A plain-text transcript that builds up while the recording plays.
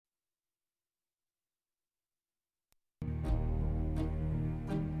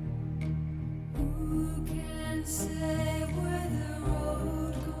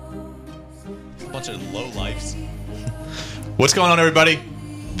Bunch of lowlifes. What's going on, everybody?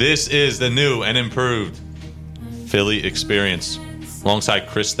 This is the new and improved Philly Experience. Alongside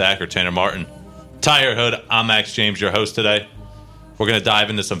Chris Thacker, Tanner Martin, Tyre Hood, I'm Max James, your host today. We're going to dive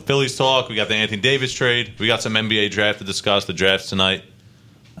into some Phillies talk. We got the Anthony Davis trade. We got some NBA draft to discuss, the drafts tonight.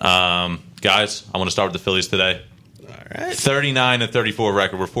 Guys, I want to start with the Phillies today. All right. 39-34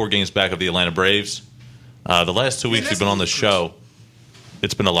 record. We're 4 games back of the Atlanta Braves. The last 2 weeks we've been on the show.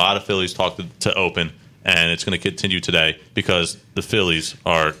 It's been a lot of Phillies talk to open, and it's going to continue today because the Phillies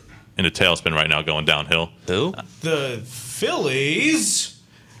are in a tailspin right now going downhill. Who? The Phillies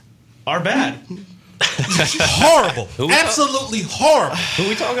are bad. Horrible. Absolutely horrible. Who are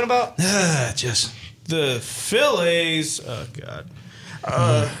we talking about? Just the Phillies. Oh, God.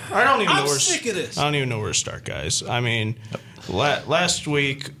 I don't even know where. Sick of this. I don't even know where to start, guys. I mean, last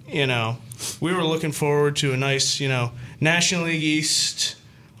week, we were looking forward to a nice, National League East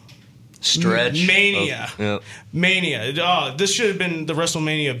Stretch. Mania. Yep. Mania. Oh, this should have been the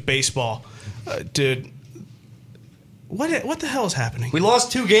WrestleMania of baseball. Dude, what the hell is happening? We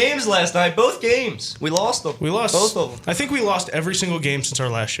lost 2 games last night. Both games. We lost them. We lost both of them. I think we lost every single game since our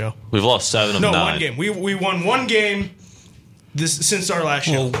last show. We've lost 7 of 9. No, 1 game. We won 1 game since our last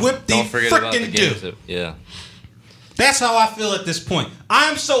show. Well, whip the Don't forget about the frickin' games. do. Yeah. That's how I feel at this point.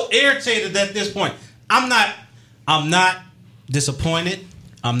 I'm so irritated at this point. I'm not disappointed.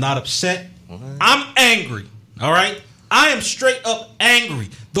 I'm not upset. I'm angry. All right? I am straight up angry.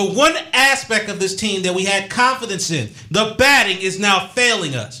 The one aspect of this team that we had confidence in, the batting, is now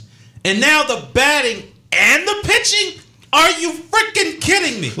failing us. And now the batting and the pitching? Are you freaking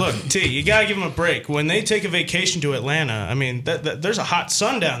kidding me? Look, T, you gotta give them a break. When they take a vacation to Atlanta, I mean, there's a hot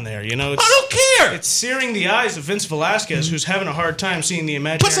sun down there. I don't care. It's searing the eyes of Vince Velasquez, who's having a hard time seeing the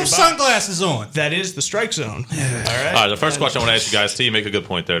imaginary Put some box. sunglasses on. That is the strike zone. All right. All right, the first question I want to ask you guys, T, you make a good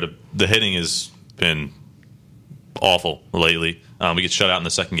point there. The hitting has been awful lately. We get shut out in the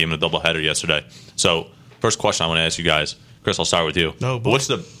second game in a doubleheader yesterday. So, first question I want to ask you guys. Chris, I'll start with you. Oh, boy. What's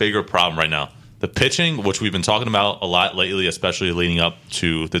the bigger problem right now? The pitching, which we've been talking about a lot lately, especially leading up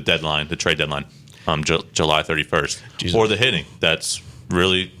to the deadline, the trade deadline, July 31st. Jesus. Or the hitting, that's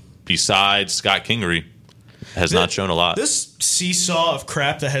really, besides Scott Kingery, has not shown a lot. This seesaw of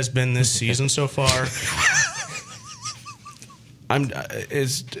crap that has been this season so far. Can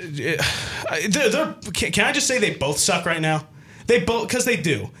I just say they both suck right now? Because they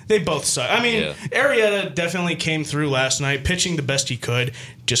do. They both suck. I mean, Yeah. Arrieta definitely came through last night, pitching the best he could.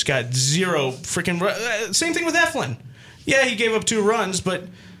 Just got 0 freaking. Same thing with Eflin. Yeah, he gave up 2 runs, but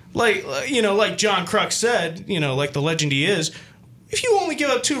like John Kruk said, like the legend he is, if you only give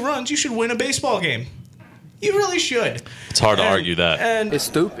up 2 runs, you should win a baseball game. You really should. It's hard to argue that. And It's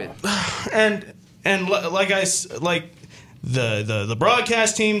stupid. and the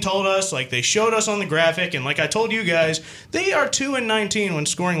broadcast team told us, like they showed us on the graphic, and like I told you guys, they are 2-19 when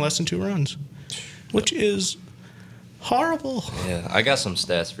scoring less than 2 runs, which is horrible. Yeah, I got some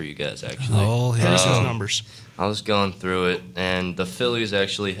stats for you guys, actually. Oh, Here's those numbers. I was going through it, and the Phillies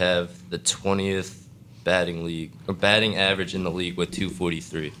actually have the 20th batting average in the league with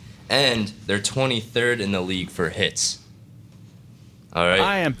 243. And they're 23rd in the league for hits. All right?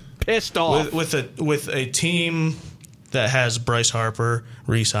 I am pissed off. With a team that has Bryce Harper,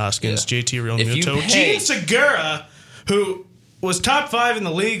 Rhys Hoskins, JT Realmuto, Gene Segura, who was top 5 in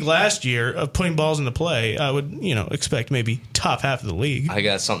the league last year of putting balls into play. I would, expect maybe top half of the league. I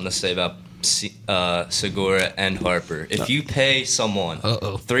got something to say about Segura and Harper. If you pay someone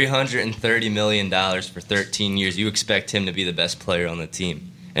 $330 million for 13 years, you expect him to be the best player on the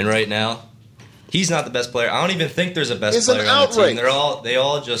team. And right now, he's not the best player. I don't even think there's a best player on the team. They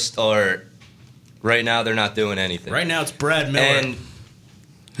all just are. Right now, they're not doing anything. Right now, it's Brad Miller. And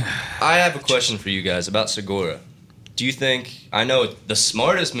I have a question for you guys about Segura. Do you think, I know the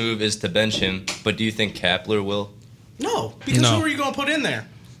smartest move is to bench him, but do you think Kapler will? No, because who are you going to put in there?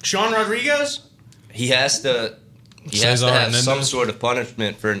 Sean Rodriguez? He has to have some sort of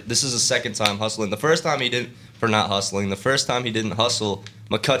punishment for, this is the second time hustling. The first time he didn't, for not hustling. The first time he didn't hustle,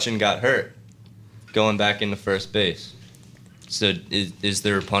 McCutchen got hurt going back into first base. So is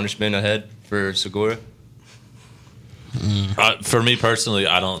there a punishment ahead for Segura? For me personally,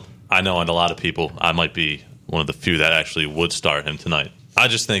 I know, and a lot of people, I might be one of the few that actually would start him tonight. I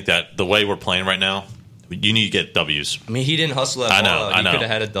just think that the way we're playing right now, you need to get W's. I mean, he didn't hustle at all. He could have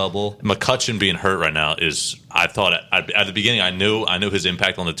had a double. McCutchen being hurt right now is, I thought at the beginning I knew his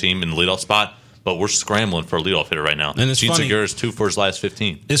impact on the team in the leadoff spot, but we're scrambling for a leadoff hitter right now. And it's Gene funny. Segura's 2 for his last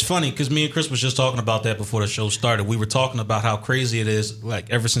 15. It's funny because me and Chris was just talking about that before the show started. We were talking about how crazy it is, like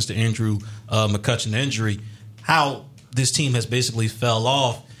ever since the Andrew McCutchen injury, how this team has basically fell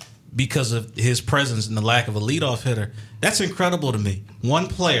off because of his presence and the lack of a leadoff hitter. That's incredible to me. One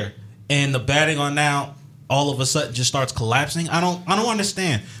player and the batting on now all of a sudden just starts collapsing. I don't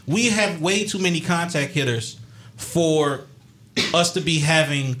understand. We have way too many contact hitters for us to be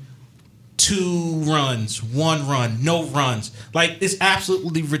having 2 runs, 1 run, no runs. Like, it's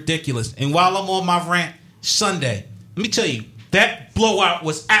absolutely ridiculous. And while I'm on my rant, Sunday, let me tell you, that blowout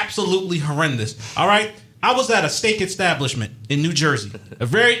was absolutely horrendous. All right? I was at a steak establishment in New Jersey, a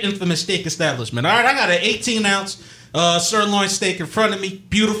very infamous steak establishment. All right, I got an 18-ounce sirloin steak in front of me,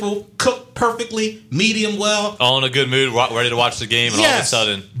 beautiful, cooked perfectly, medium well. All in a good mood, ready to watch the game, and all of a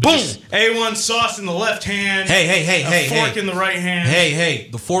sudden, boom! A1 sauce in the left hand. Hey, fork in the right hand. Hey,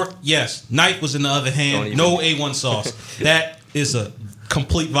 the fork, yes. Knife was in the other hand. No A1 sauce. That is a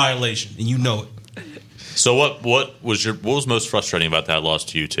complete violation, and you know it. So what was most frustrating about that loss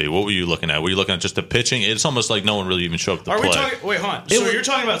to UT? What were you looking at? Were you looking at just the pitching? It's almost like no one really even showed up to play. Wait, hold on. So you're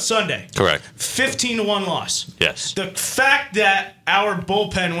talking about Sunday? Correct. 15-1 loss. Yes. The fact that our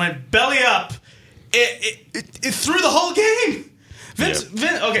bullpen went belly up, it threw the whole game. Vince,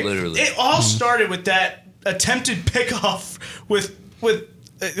 okay. Literally. It all started with that attempted pickoff with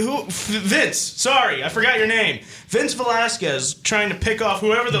who? Vince. Sorry, I forgot your name. Vince Velasquez trying to pick off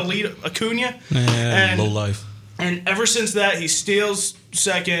whoever the lead, Acuna. Low life. And ever since that, he steals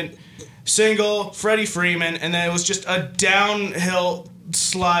second, single, Freddie Freeman, and then it was just a downhill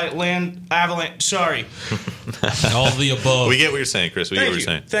slide, avalanche. Sorry. All of the above. We get what you're saying, Chris. We get what you're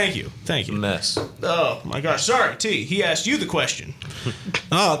saying. Thank you. Mess. Oh my gosh. Sorry, T. He asked you the question.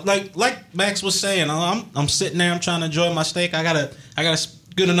 Like Max was saying, I'm sitting there. I'm trying to enjoy my steak. I got a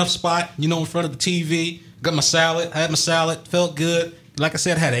good enough spot, in front of the TV. Got my salad. I had my salad. Felt good. Like I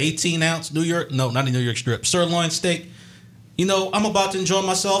said, I had an 18-ounce New York strip, sirloin steak. I'm about to enjoy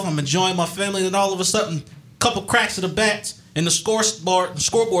myself. I'm enjoying my family, and all of a sudden, a couple cracks of the bats, and the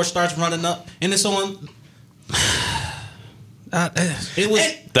scoreboard starts running up, and it's on. It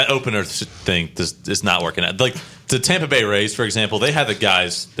was that opener thing is not working out. Like the Tampa Bay Rays, for example, they have the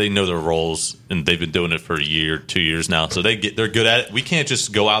guys. They know their roles, and they've been doing it for a year, 2 years now. So they're good at it. We can't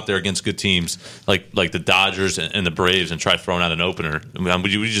just go out there against good teams like the Dodgers and the Braves and try throwing out an opener.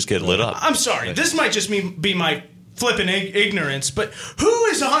 We just get lit up. I'm sorry. This might just be my flipping ignorance, but who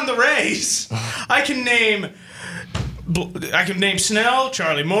is on the Rays? I can name Snell,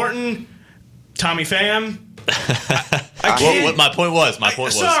 Charlie Morton, Tommy Pham. What my point was.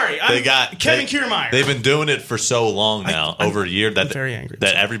 Sorry, Kevin Kiermaier. They've been doing it for so long now, over a year. I'm very angry.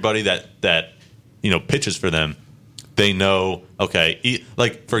 That everybody that pitches for them, they know. Okay,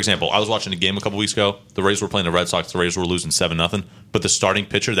 like for example, I was watching a game a couple weeks ago. The Rays were playing the Red Sox. The Rays were losing 7-0, but the starting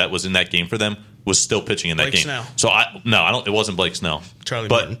pitcher that was in that game for them was still pitching in that Blake game. Snell. So I don't. It wasn't Blake Snell. Charlie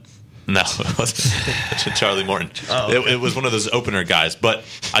Morton. No, it wasn't Charlie Morton. Oh, okay. It was one of those opener guys. But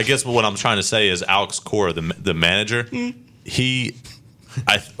I guess what I'm trying to say is Alex Cora, the manager, the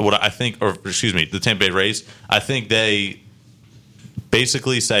Tampa Bay Rays, I think they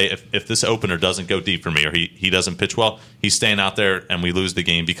basically say if this opener doesn't go deep for me or he doesn't pitch well, he's staying out there and we lose the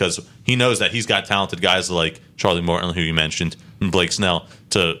game because he knows that he's got talented guys like Charlie Morton, who you mentioned, and Blake Snell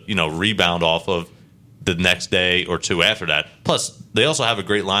to rebound off of the next day or two after that. Plus, they also have a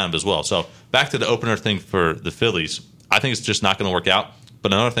great lineup as well. So back to the opener thing for the Phillies, I think it's just not going to work out.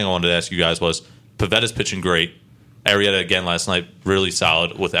 But another thing I wanted to ask you guys was Pavetta's pitching great. Arrieta again last night, really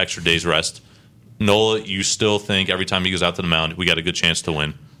solid with extra days rest. Nola, you still think every time he goes out to the mound, we got a good chance to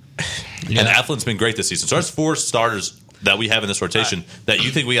win. Yeah. And Eflin's been great this season. So there's 4 starters that we have in this rotation that you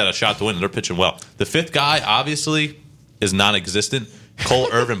think we got a shot to win, and they're pitching well. The 5th guy, obviously, is non-existent. Cole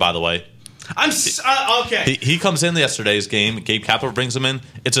Irvin, by the way. Okay. He comes in yesterday's game. Gabe Kapler brings him in.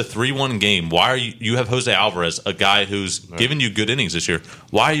 It's a 3-1 game. Why are you have Jose Alvarez, a guy who's given you good innings this year?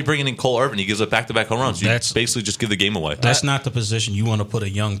 Why are you bringing in Cole Irvin? He gives up back-to-back home runs. You basically just give the game away. That's not the position you want to put a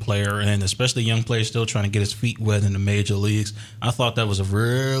young player in, especially a young player still trying to get his feet wet in the major leagues. I thought that was a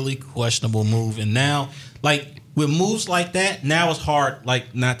really questionable move. And now, with moves like that, now it's hard,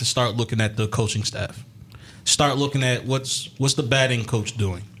 not to start looking at the coaching staff. Start looking at what's the batting coach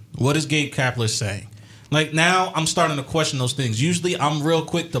doing. What is Gabe Kapler saying? Now I'm starting to question those things. Usually I'm real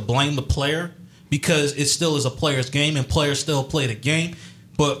quick to blame the player because it still is a player's game and players still play the game.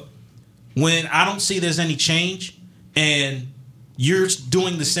 But when I don't see there's any change and you're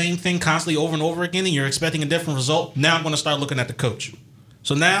doing the same thing constantly over and over again and you're expecting a different result, now I'm going to start looking at the coach.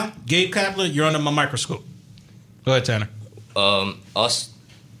 So now, Gabe Kapler, you're under my microscope. Go ahead, Tanner.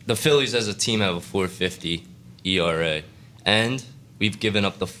 The Phillies as a team have a 4.50 ERA, and we've given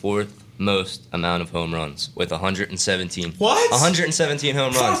up the 4th most amount of home runs with 117. What? 117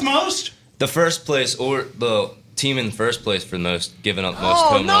 home runs. 4th most? The first place or the team in first place for giving up most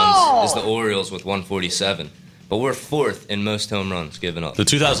home runs is the Orioles with 147. But we're fourth in most home runs given up. The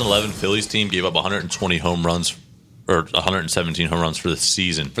 2011 Phillies team gave up 120 home runs, or 117 home runs for the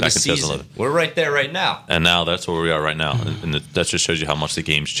season For back the in season. 2011. We're right there right now. And now that's where we are right now. And that just shows you how much the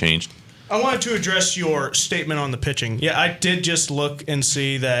game's changed. I wanted to address your statement on the pitching. Yeah, I did just look and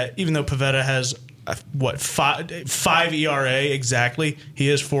see that even though Pivetta has, 5 ERA exactly, he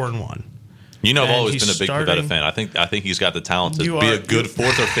is 4-1. You know, I've And always he's been a big starting- Pivetta fan. I think he's got the talent to You be are- a good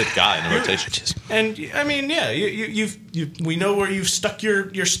fourth or fifth guy in the rotation. And I mean, yeah, we know where you've stuck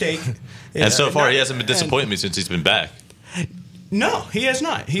your stake. And so far, he hasn't been disappointing me since he's been back. No, he has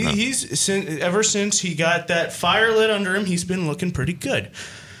not. He's ever since he got that fire lit under him, he's been looking pretty good.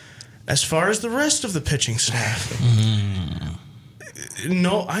 As far as the rest of the pitching staff,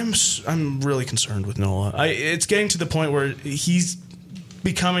 no, I'm really concerned with Nola. It's getting to the point where he's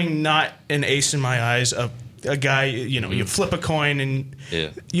becoming not an ace in my eyes. A guy, you flip a coin and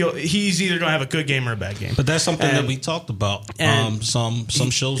he's either going to have a good game or a bad game. But that's something that we talked about some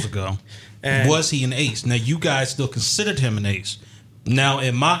shows ago. Was he an ace? Now you guys still considered him an ace. Now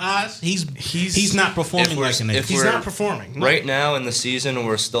in my eyes, he's not performing like an ace. He's not performing right now in the season.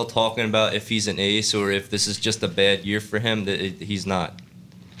 We're still talking about if he's an ace or if this is just a bad year for him. That he's not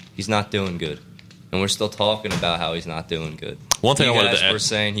doing good, and we're still talking about how he's not doing good. One thing I wanted to add, we're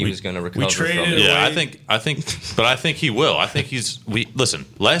saying he was going to recover from traded it. away. Yeah, I think he will. I think listen,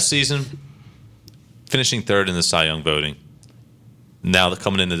 last season, finishing third in the Cy Young voting. Now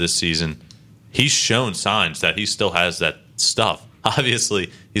coming into this season, he's shown signs that he still has that stuff.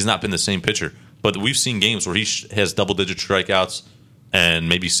 Obviously, he's not been the same pitcher, but we've seen games where he has double-digit strikeouts and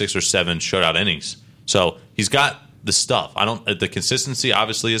maybe 6 or 7 shutout innings. So he's got the stuff. The consistency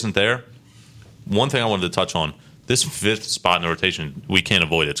obviously isn't there. One thing I wanted to touch on: this 5th spot in the rotation, we can't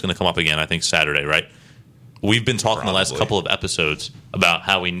avoid it. It's going to come up again, I think, Saturday, right? We've been talking the last couple of episodes about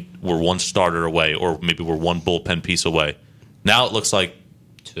how we're one starter away, or maybe we're one bullpen piece away. Now it looks like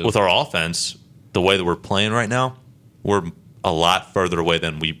with our offense, the way that we're playing right now, we're a lot further away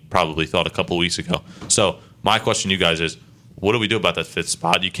than we probably thought a couple of weeks ago. So my question to you guys is, what do we do about that 5th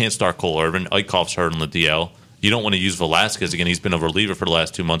spot? You can't start Cole Irvin. Eichhoff's hurt on the DL. You don't want to use Velasquez again. He's been a reliever for the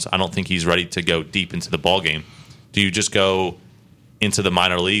last 2 months. I don't think he's ready to go deep into the ballgame. Do you just go into the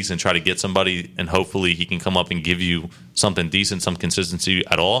minor leagues and try to get somebody and hopefully he can come up and give you something decent, some consistency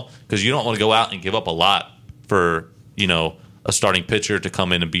at all? Because you don't want to go out and give up a lot for, a starting pitcher to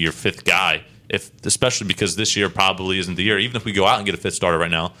come in and be your 5th guy. Especially because this year probably isn't the year. Even if we go out and get a 5th starter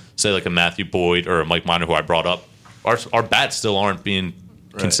right now, say like a Matthew Boyd or a Mike Minor, who I brought up, our bats still aren't being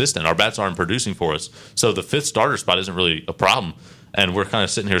consistent. Our bats aren't producing for us. So the 5th starter spot isn't really a problem. And we're kind of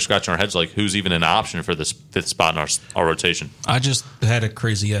sitting here scratching our heads like, who's even an option for this 5th spot in our rotation? I just had a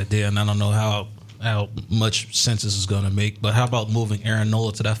crazy idea, and I don't know how much sense this is going to make, but how about moving Aaron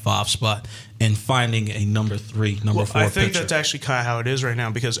Nola to that 5 spot and finding a number 3, number 4 I think pitcher? that's actually kind of how it is right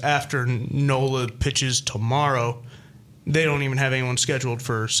now, because after Nola pitches tomorrow, they don't even have anyone scheduled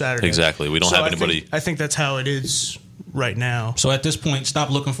for Saturday. Exactly. We don't have anybody. I think that's how it is right now. So at this point,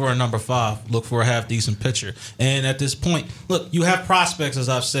 stop looking for a number 5. Look for a half-decent pitcher. And at this point, look, you have prospects, as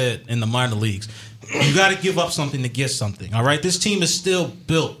I've said, in the minor leagues. You got to give up something to get something, all right? This team is still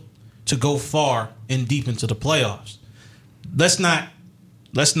built to go far and deep into the playoffs. Let's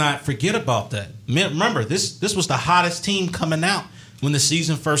not forget about that. Remember, this was the hottest team coming out when the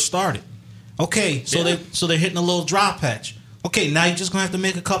season first started. Okay, so they're hitting a little dry patch. Okay, now you're just gonna have to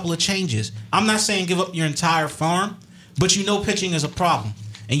make a couple of changes. I'm not saying give up your entire farm, but pitching is a problem,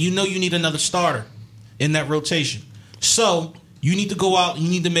 and you need another starter in that rotation. So you need to go out and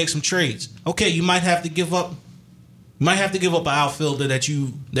you need to make some trades. Okay, you might have to give up. Might have to give up an outfielder that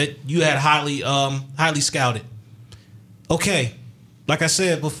you had highly scouted. Okay, like I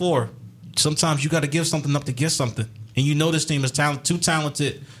said before, sometimes you got to give something up to get something, and this team is too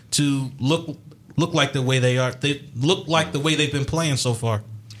talented to look like the way they are. They look like the way they've been playing so far.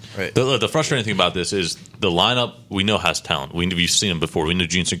 Right. The frustrating thing about this is the lineup we know has talent. We've seen them before. We know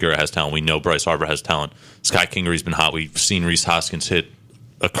Gene Segura has talent. We know Bryce Harper has talent. Sky Kingery's been hot. We've seen Rhys Hoskins hit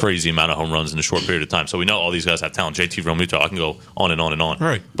a crazy amount of home runs in a short period of time. So we know all these guys have talent. JT Realmuto, I can go on and on and on.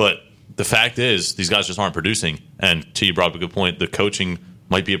 Right. But the fact is, these guys just aren't producing. And T, you brought up a good point. The coaching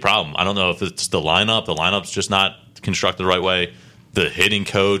might be a problem. I don't know if it's the lineup. The lineup's just not constructed the right way. The hitting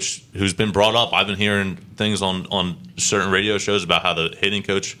coach who's been brought up, I've been hearing things on certain radio shows about how the hitting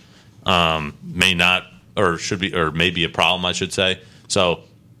coach may not or should be or may be a problem, I should say. So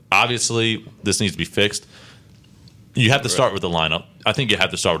obviously this needs to be fixed. You have to start with the lineup. I think you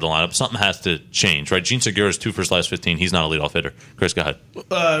have to start with the lineup. Something has to change, right? Gene Segura is 2 for his last 15. He's not a leadoff hitter. Chris, go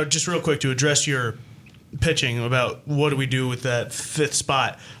ahead. Just real quick to address your pitching about what do we do with that fifth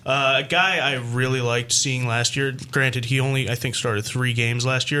spot. A guy I really liked seeing last year, granted he only I think started 3 games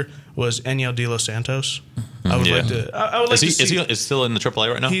last year, was Enyel De Los Santos. I would like to. I would like to see. Is he still in the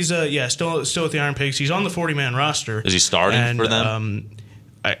AAA right now? He's still with the Iron Pigs. He's on the 40-man roster. Is he starting for them?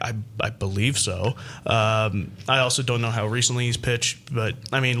 I believe so. I also don't know how recently he's pitched, but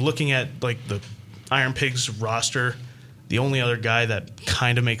I mean, looking at like the Iron Pigs roster, the only other guy that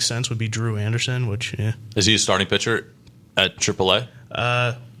kind of makes sense would be Drew Anderson. Which is he a starting pitcher at AAA?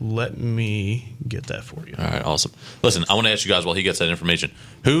 Let me get that for you. All right, awesome. Listen, I want to ask you guys while he gets that information.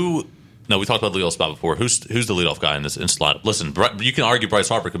 No, we talked about the leadoff spot before. Who's the leadoff guy in this lineup? Listen, you can argue Bryce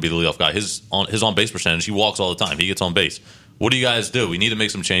Harper could be the leadoff guy. His on base percentage, he walks all the time. He gets on base. What do you guys do? We need to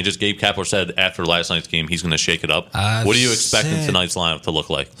make some changes. Gabe Kapler said after last night's game he's going to shake it up. What do you expect in tonight's lineup to look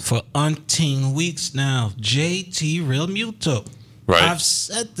like? For umpteen weeks now, JT Real Muto. Right. I've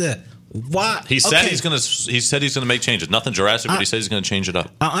said that. Why? He said he's going to make changes. Nothing drastic, but he said he's going to change it up.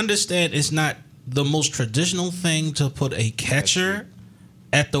 I understand it's not the most traditional thing to put a catcher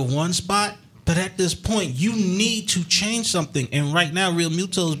at the one spot, but at this point you need to change something. And right now, Real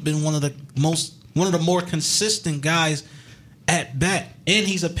Muto has been one of the more consistent guys at bat, and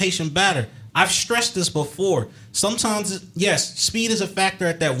he's a patient batter. I've stressed this before. Sometimes, yes, speed is a factor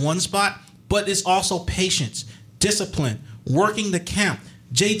at that one spot, but it's also patience, discipline, working the count.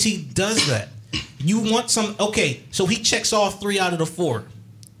 JT does that. You want some, okay, so he checks off 3 out of the 4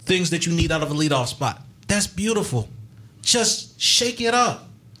 things that you need out of a leadoff spot. That's beautiful. Just shake it up.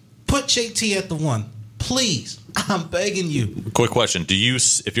 Put JT at the 1. Please. I'm begging you. Quick question.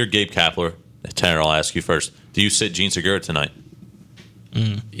 If you're Gabe Kapler, Tanner, I'll ask you first. Do you sit Gene Segura tonight?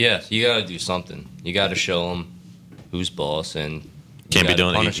 Yeah, you got to do something. You got to show him who's boss, and can't be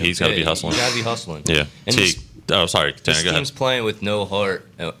doing it. He's got to be hustling. You got to be hustling. Yeah. And sorry, Tanner, this go ahead. team's playing with no heart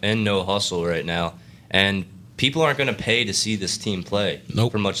and no hustle right now, and people aren't going to pay to see this team play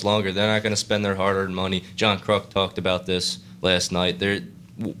for much longer. They're not going to spend their hard-earned money. John Kruk talked about this last night.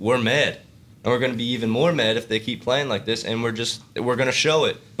 We're mad, and we're going to be even more mad if they keep playing like this, and we're going to show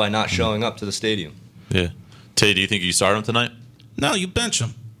it by not showing up to the stadium. Yeah. Tay, do you think you start him tonight? No, you bench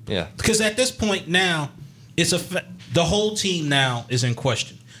him. Yeah. Because at this point now, the whole team now is in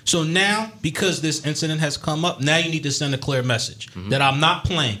question. So now, because this incident has come up, now you need to send a clear message that I'm not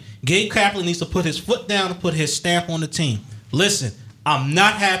playing. Gabe Kapler needs to put his foot down and put his stamp on the team. Listen, I'm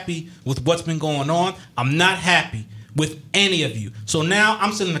not happy with what's been going on. I'm not happy with any of you. So now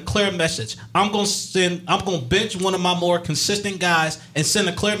I'm sending a clear message. I'm going to bench one of my more consistent guys and send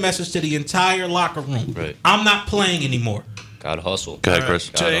a clear message to the entire locker room. Right. I'm not playing anymore. Gotta hustle. Go ahead, Chris.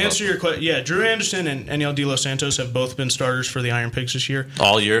 To answer your question, Drew Anderson and Enyel De Los Santos have both been starters for the Iron Pigs this year.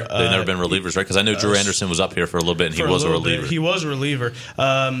 All year? They've never been relievers, right? Because I know Drew Anderson was up here for a little bit, and he was a reliever. He was a reliever.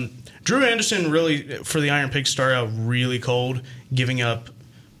 Drew Anderson really, for the Iron Pigs, started out really cold, giving up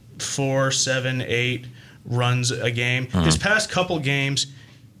 4, 7, 8 runs a game. His past couple games,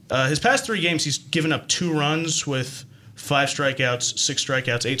 his past 3 games, he's given up 2 runs with 5 strikeouts, 6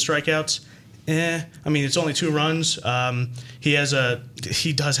 strikeouts, 8 strikeouts. I mean, it's only 2 runs. He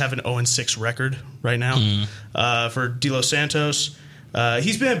does have an 0-6 record right now for De Los Santos.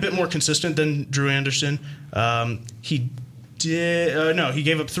 He's been a bit more consistent than Drew Anderson. He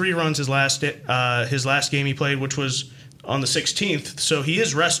gave up 3 runs his last game he played, which was on the 16th. So he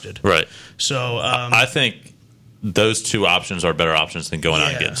is rested. Right. So I think those 2 options are better options than going out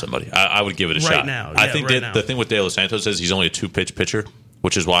and getting somebody. I would give it a shot. Now. I think the thing with De Los Santos is he's only a 2-pitch pitcher,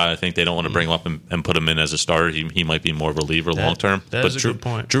 which is why I think they don't want to bring him up and put him in as a starter. He might be more of a reliever long term. That is a good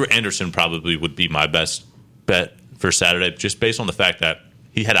point. Drew Anderson probably would be my best bet for Saturday, just based on the fact that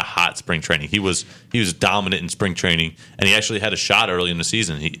he had a hot spring training. He was dominant in spring training, and he actually had a shot early in the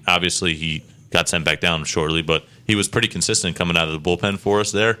season. He got sent back down shortly, but he was pretty consistent coming out of the bullpen for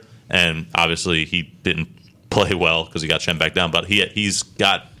us there. And obviously he didn't play well because he got sent back down, but he's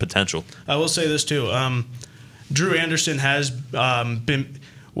got potential. I will say this too. Drew Anderson has been,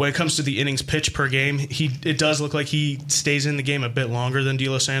 when it comes to the innings pitched per game, it does look like he stays in the game a bit longer than De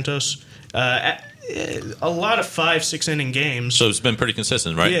Los Santos. A lot of 5-6 inning games. So it's been pretty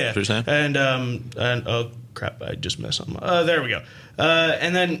consistent, right? Yeah. And oh crap, I just messed something up. There we go.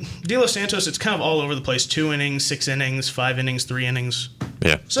 And then De Los Santos, it's kind of all over the place. 2 innings, 6 innings, 5 innings, 3 innings.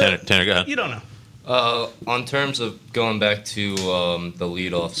 Yeah. So, Tanner, go ahead. You don't know. On terms of going back to the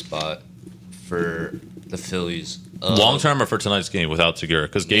leadoff spot for the Phillies, long term or for tonight's game without Segura?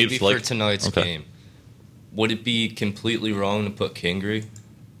 Because Gabe's maybe for tonight's game, would it be completely wrong to put Kingery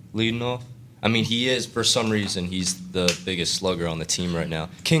leading off? I mean, he is, for some reason, he's the biggest slugger on the team right now.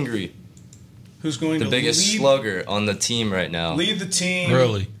 Kingery, Who's going the to biggest slugger on the team right now. lead the team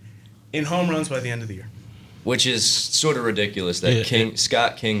Really? in home runs by the end of the year. Which is sort of ridiculous that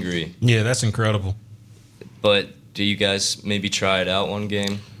Scott Kingery. Yeah, that's incredible. But do you guys maybe try it out one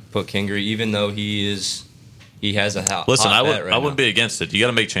game? Put Kingery, even though he has a hot Listen, hot I bat right wouldn't now. be against it. You got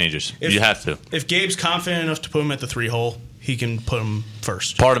to make changes. You have to. If Gabe's confident enough to put him at the 3-hole, he can put him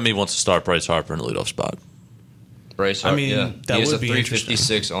first. Part of me wants to start Bryce Harper in the leadoff spot. Bryce I Harper, mean, yeah. that he has would a be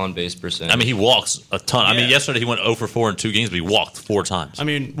 356 on base percentage. I mean, he walks a ton. I mean, Yeah. yesterday he went 0 for 4 in 2 games, but he walked 4 times. I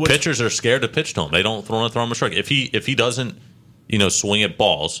mean, pitchers are scared to pitch to him. They don't want to throw him a strike. If he doesn't, swing at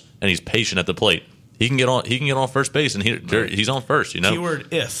balls and he's patient at the plate, he can get on first base and he's on first.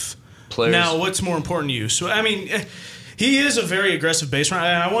 keyword if. Players- Now, what's more important to you? So, I mean, he is a very aggressive base runner.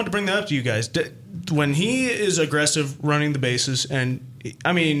 And I wanted to bring that up to you guys. When he is aggressive running the bases, and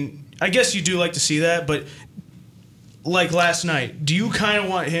I mean, I guess you do like to see that, but like last night, do you kind of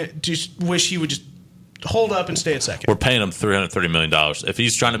want him to wish he would just hold up and stay at second? We're paying him $330 million. If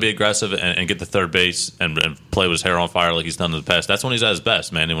he's trying to be aggressive and get to third base and play with his hair on fire like he's done in the past, that's when he's at his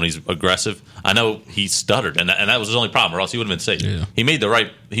best, man. And when he's aggressive, I know he stuttered, and that was his only problem, or else he would have been safe. Yeah. He made the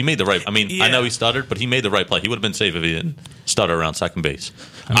right. I mean, Yeah. I know he stuttered, but he made the right play. He would have been safe if he didn't stutter around second base.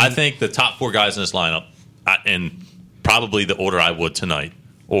 I think the top 4 guys in this lineup, and probably the order I would tonight,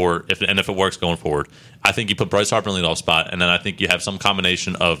 if it works going forward, I think you put Bryce Harper in the leadoff spot, and then I think you have some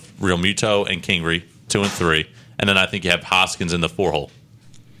combination of Real Muto and Kingery, 2 and 3, and then I think you have Hoskins in the 4-hole.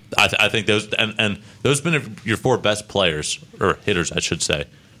 I think those and those have been your 4 best players, or hitters, I should say,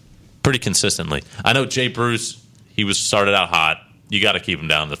 pretty consistently. I know Jay Bruce, he was started out hot. You got to keep him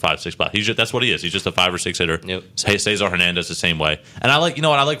down in the 5-6 spot. That's what he is. He's just a 5 or 6 hitter. Yep. Cesar Hernandez the same way. And I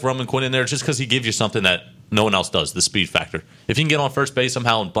like Roman Quinn in there just because he gives you something that no one else does, the speed factor. If he can get on first base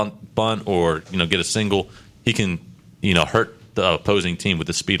somehow and bunt or get a single, he can hurt the opposing team with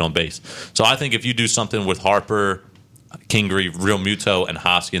the speed on base. So I think if you do something with Harper, Kingery, Real Muto, and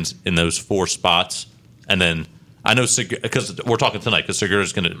Hoskins in those 4 spots, and then I know because we're talking tonight because Segura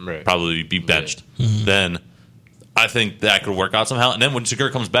is going to probably be benched, then I think that could work out somehow. And then when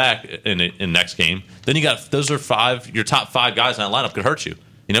Segura comes back in next game, then you got those are your top 5 guys in that lineup could hurt you.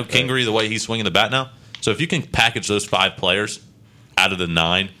 Kingery, the way he's swinging the bat now. So if you can package those 5 players out of the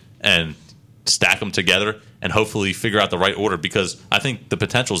 9 and stack them together and hopefully figure out the right order, because I think the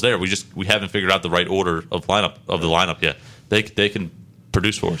potential's there. We haven't figured out the right order of the lineup yet. They can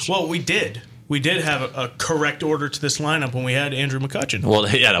produce for us. Well, we did. We did have a correct order to this lineup when we had Andrew McCutchen. Well,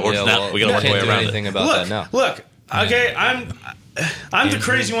 yeah, that works now. We got to work our way Can't do around anything it. about that now. Look, okay, I'm the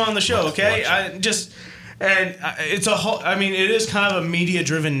crazy one on the show, okay? It's a whole. I mean, it is kind of a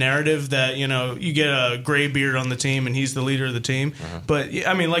media-driven narrative that you get a gray beard on the team and he's the leader of the team. But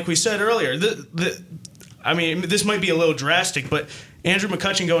I mean, like we said earlier, I mean, this might be a little drastic, but Andrew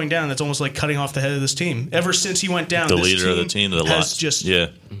McCutchen going down, that's almost like cutting off the head of this team. Ever since he went down, The this leader of the team, the has lot. just Yeah, I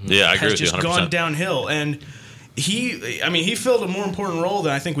agree has with you just 100%. gone downhill, and he filled a more important role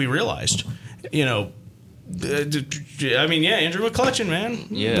than I think we realized. Andrew McCutchen, man.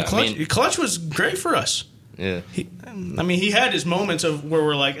 Yeah, Clutch was great for us. Yeah. He had his moments of where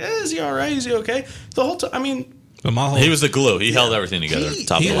we're like, is he all right? Is he okay? The whole time, He was the glue. He held everything together.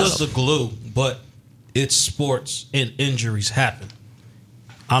 Top He of the was lineup. the glue, but it's sports and injuries happen.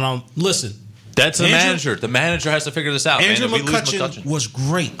 Listen. That's the manager. The manager has to figure this out. Andrew man. If we lose McCutchen was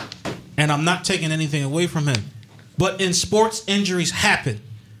great, and I'm not taking anything away from him. But in sports, injuries happen.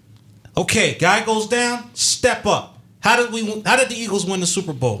 Okay, guy goes down, step up. How did the Eagles win the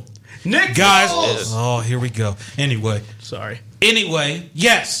Super Bowl? Nick Guys, Foles. oh, here we go. Anyway,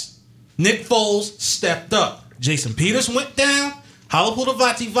 yes, Nick Foles stepped up. Jason Peters went down.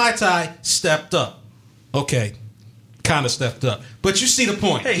 Halapulivati Vaitai stepped up. Okay, kind of stepped up. But you see the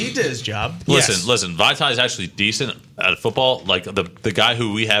point. Hey, he did his job. Listen. Vaitai is actually decent at football. Like the guy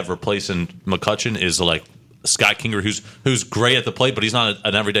who we have replacing McCutchen is like Scott Kingery, who's great at the plate, but he's not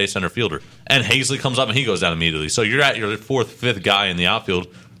an everyday center fielder. And Hazley comes up and he goes down immediately. So you're at your 4th, 5th guy in the outfield.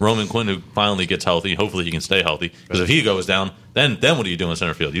 Roman Quinn, who finally gets healthy. Hopefully he can stay healthy. Because if he goes down, then what do you do in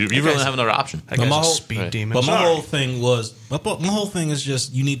center field? You really don't have another option. That guy's my a whole- speed demon. But my Sorry. whole thing is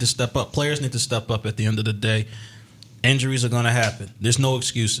just you need to step up. Players need to step up at the end of the day. Injuries are going to happen. There's no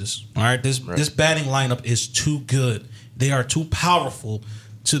excuses. All right, this batting lineup is too good. They are too powerful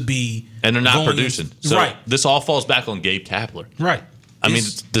to be, And they're not going producing. into- So right, this all falls back on Gabe Kapler. right. I mean,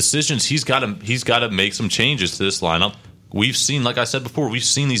 decisions. He's got to make some changes to this lineup. We've seen, like I said before, we've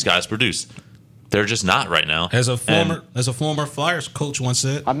seen these guys produce. They're just not right now. As a former Flyers coach once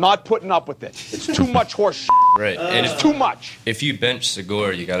said, I'm not putting up with it. It's too much horse shit. Right. And It's too much. if you bench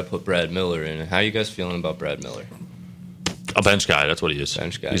Segura, you got to put Brad Miller in. How are you guys feeling about Brad Miller? A bench guy. That's what he is.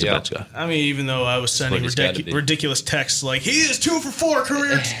 Bench guy, He's yeah. a bench guy. I mean, even though I was sending That's what he's gotta be. ridiculous texts like he is 2 for 4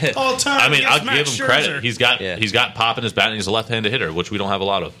 career all time. I mean, I'll against Max give him Scherzer. credit. Yeah. He's got pop in his bat, and he's a left-handed hitter, which we don't have a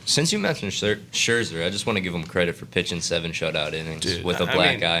lot of. Since you mentioned Scherzer, I just want to give him credit for pitching 7 shutout innings with a I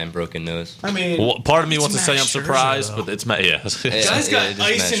black mean- eye and broken nose. I mean, Well, part of me wants to Max say I'm Scherzer, surprised, though. but it's yeah. Guy's got just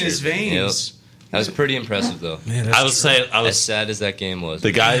ice in Max his Scherzer. veins. Yep. That was pretty impressive, though. I was saying, As sad as that game was.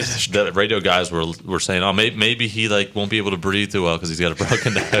 the guys, the radio guys were saying, oh, maybe he like won't be able to breathe too well because he's got a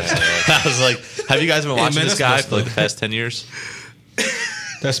broken nose. I was like, have you guys been watching man, this that's guy messed for like up. the past 10 years?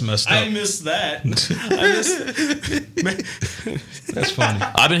 That's messed I up. missed that. That's funny.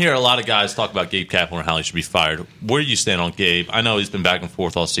 I've been hearing a lot of guys talk about Gabe Kapler and how he should be fired. Where do you stand on Gabe? I know he's been back and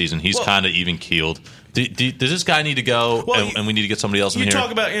forth all season. He's kind of even keeled. Does this guy need to go, Well, and we need to get somebody else in You here?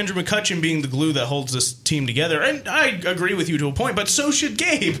 talk about Andrew McCutchen being the glue that holds this team together, and I agree with you to a point, but so should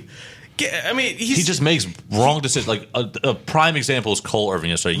Gabe. I mean, He just makes wrong decisions. Like a prime example is Cole Irvin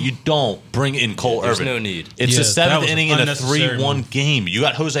yesterday. You don't bring in Cole There's Irvin. no need. It's Yeah, the that seventh was inning in a unnecessary 3-1 move. game. You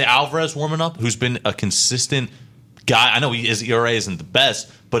got Jose Alvarez warming up, who's been a consistent guy. I know his ERA isn't the best,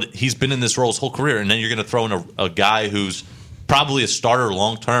 but he's been in this role his whole career. And then you're going to throw in a guy who's probably a starter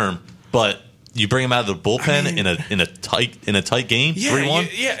long term, but you bring him out of the bullpen in a tight game,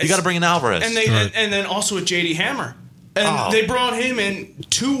 3-1. You got to bring in Alvarez. and and then also with JD Hammer, and they brought him in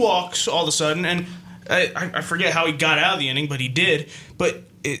 2 walks all of a sudden, and I forget how he got out of the inning, but he did. But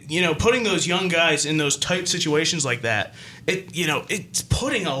putting those young guys in those tight situations like that, it's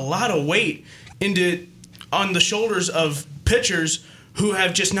putting a lot of weight on the shoulders of pitchers who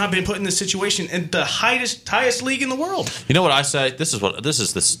have just not been put in this situation in the highest league in the world. You know what I say? This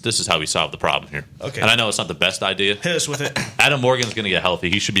is how we solve the problem here. Okay. And I know it's not the best idea. Hit us with it. Adam Morgan's going to get healthy.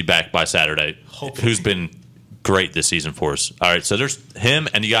 He should be back by Saturday. Hopefully. Who's been great this season for us. All right, so there's him,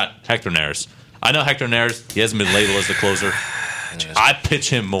 and you got Hector Neris. I know Hector Neris. He hasn't been labeled as the closer. I pitch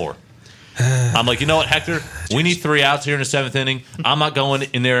him more. I'm like, you know what, Hector? We need 3 outs here in the 7th inning. I'm not going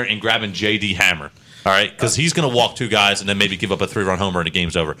in there and grabbing J.D. Hammer. All right, because he's going to walk 2 guys and then maybe give up a 3-run homer and the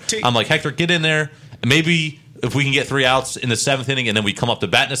game's over. I'm like, Hector, get in there. And maybe if we can get 3 outs in the 7th inning and then we come up to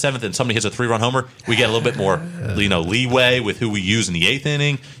bat in the 7th and somebody hits a 3-run homer, we get a little bit more, leeway with who we use in the 8th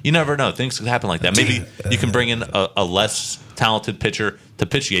inning. You never know. Things could happen like that. Maybe you can bring in a less talented pitcher to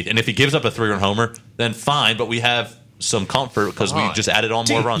pitch the 8th. And if he gives up a 3-run homer, then fine. But we have some comfort because we just added on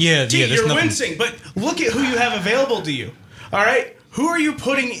more runs. Yeah, Dude, there's you're nothing. wincing, but look at who you have available to you. All right? Who are you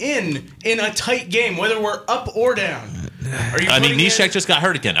putting in a tight game, whether we're up or down? Are you I mean, putting in- Neshek just got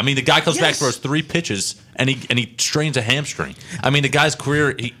hurt again. I mean, the guy comes back Yes. for his 3 pitches, and he strains a hamstring. I mean, the guy's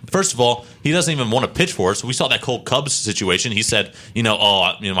career, first of all, he doesn't even want to pitch for us. We saw that Cole Cubs situation. He said, my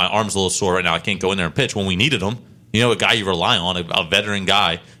arm's a little sore right now. I can't go in there and pitch when we needed him. A guy you rely on, a veteran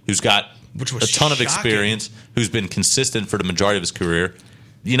guy who's got Which was a ton of shocking. experience, who's been consistent for the majority of his career.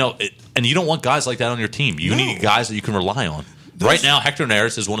 And you don't want guys like that on your team. You need guys that you can rely on. Right now, Hector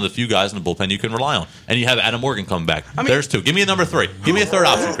Neris is one of the few guys in the bullpen you can rely on. And you have Adam Morgan coming back. There's 2. Give me a number 3. Give me a third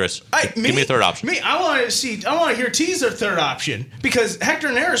option, Chris. Give me a third option. I want to hear T's their third option because Hector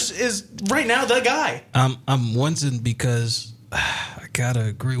Neris is right now the guy. I'm wincing because I gotta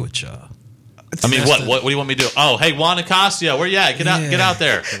agree with y'all. I mean, what do you want me to do? Oh, hey, Juan Nicasio, where you at? Get out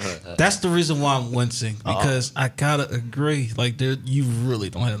there. That's the reason why I'm wincing because I gotta agree. Like, you really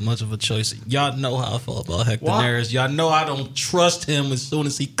don't have much of a choice. Y'all know how I feel about Hector Why? Neris. Y'all know I don't trust him as soon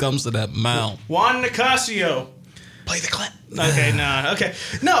as he comes to that mound. Juan Nicasio. Play the clip. Okay, nah. Okay.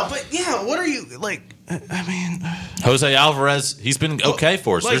 No, but yeah, what are you like? I mean, Jose Alvarez, he's been okay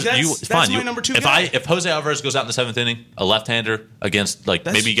for us. like, It's that's my number 2 if guy. if Jose Alvarez goes out in the 7th inning, a left-hander against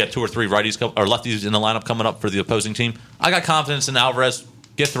maybe you get 2 or 3 righties or lefties in the lineup coming up for the opposing team, I got confidence in Alvarez.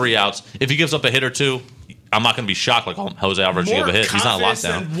 Get 3 outs. If he gives up a hit or 2, I'm not going to be shocked like Jose Alvarez should give a hit. He's not locked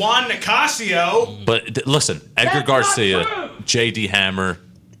down. Than Juan Nicasio. But listen, Edgar Garcia, J.D. Hammer,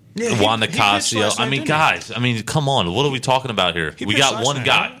 Juan he pitched Nicasio. last I night, mean, didn't he? guys. Come on. What are we talking about here? We pitched got last one night,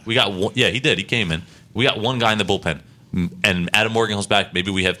 guy. right? We got one. Yeah, he did. He came in. We got one guy in the bullpen, and Adam Morgan comes back.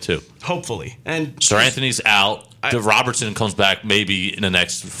 Maybe we have 2. Hopefully. And Sir Anthony's out. Robertson comes back maybe in the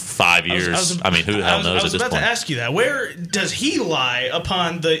next 5 years. Who the hell knows I at was this about point? to ask you that. Where does he lie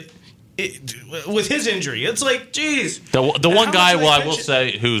upon with his injury? It's like, geez. The one how guy, much do well, they I will pitch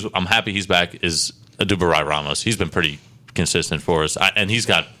it? say, I'm happy he's back, is Adubaray Ramos. He's been pretty consistent for us, and he's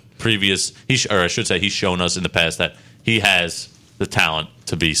got he's shown us in the past that he has the talent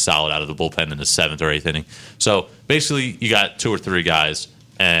to be solid out of the bullpen in the 7th or 8th inning. So basically, you got 2 or 3 guys,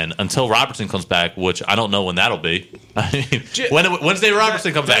 And until Robertson comes back, which I don't know when that'll be. I mean, Wednesday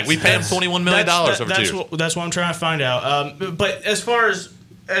Robertson comes back, we pay him $21 million over 2 years. That's what I'm trying to find out. But as far as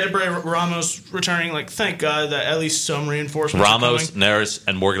Edebrey Ramos returning, like, thank God that at least some reinforcements Ramos, are coming. Neris,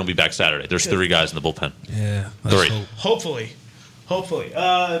 and Morgan will be back Saturday. There's 3 guys in the bullpen. Yeah. 3. Hopefully.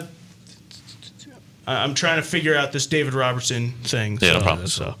 I'm trying to figure out this David Robertson thing. Yeah, no problem.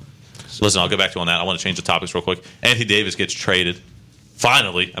 So. Listen, I'll get back to you on that. I want to change the topics real quick. Anthony Davis gets traded.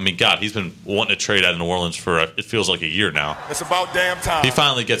 Finally, I mean, God, he's been wanting to trade out of New Orleans for it feels like a year now. It's about damn time. He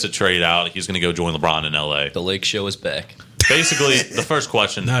finally gets a trade out. He's going to go join LeBron in L.A. The Lake Show is back. Basically, the first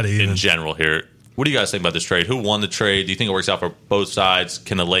question in general here, what do you guys think about this trade? Who won the trade? Do you think it works out for both sides?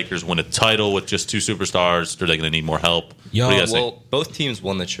 Can the Lakers win a title with just 2 superstars? Or are they going to need more help? What do you guys think? Both teams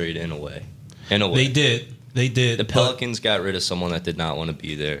won the trade in a way. They did. The Pelicans got rid of someone that did not want to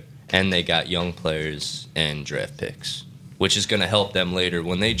be there, and they got young players and draft picks, which is going to help them later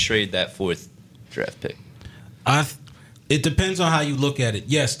when they trade that 4th draft pick. It depends on how you look at it.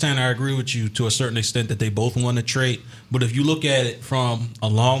 Yes, Tanner, I agree with you to a certain extent that they both won the trade. But if you look at it from a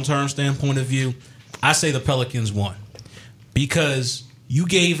long-term standpoint of view, I say the Pelicans won. Because you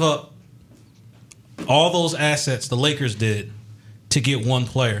gave up all those assets the Lakers did to get one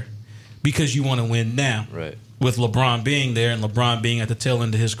player because you want to win now. Right. With LeBron being there and LeBron being at the tail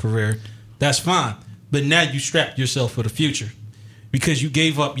end of his career, that's fine. But now you strapped yourself for the future. Because you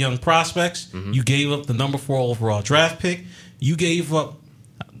gave up young prospects, you gave up the number 4 overall draft pick, you gave up,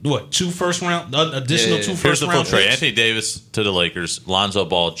 2 first-round, additional 2 Here's the full first-round trade. picks? Anthony Davis to the Lakers, Lonzo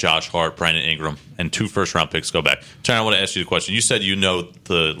Ball, Josh Hart, Brandon Ingram, and 2 first-round picks go back. Turner, I want to ask you the question. You said you know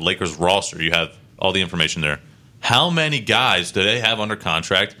the Lakers roster. You have all the information there. How many guys do they have under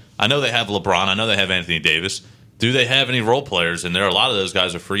contract? I know they have LeBron. I know they have Anthony Davis. Do they have any role players? And there are a lot of those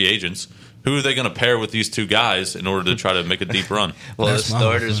guys are free agents. Who are they going to pair with these 2 guys in order to try to make a deep run? Well, That's the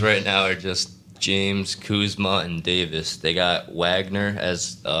starters right now are just James, Kuzma, and Davis. They got Wagner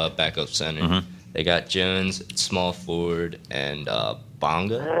as backup center. They got Jones, small forward, and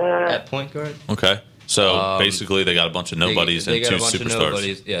Bonga at point guard. Okay. So basically, they got a bunch of nobodies they and got 2 a bunch superstars. Of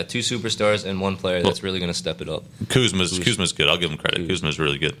nobodies. Yeah, 2 superstars and 1 player that's really going to step it up. Kuzma's good. I'll give him credit. Kuzma's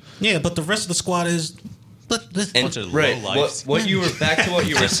really good. Yeah, but the rest of the squad is... And what you were back to what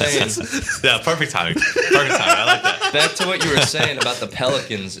you were saying. Yeah, perfect timing. Perfect timing. I like that. Back to what you were saying about the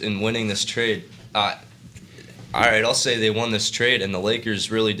Pelicans in winning this trade. All right, I'll say they won this trade, and the Lakers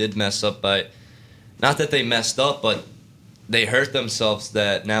really did mess up by, not that they messed up, but they hurt themselves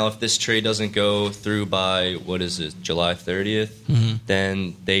that now if this trade doesn't go through by, July 30th,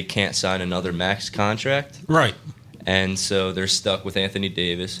 then they can't sign another max contract. Right. And so they're stuck with Anthony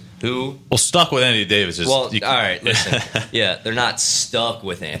Davis, who... Well, stuck with Anthony Davis is... Well, all right, listen. Yeah, they're not stuck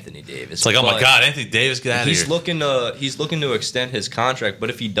with Anthony Davis. It's like, oh my God, Anthony Davis, get out of here. He's looking to extend his contract,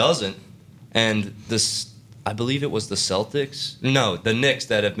 but if he doesn't, and this, I believe it was the Celtics? No, the Knicks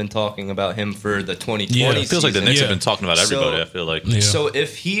that have been talking about him for the 2020 it feels season. like the Knicks have been talking about everybody, So- I feel like. Yeah. So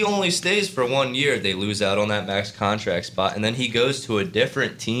if he only stays for 1 year, they lose out on that max contract spot, and then he goes to a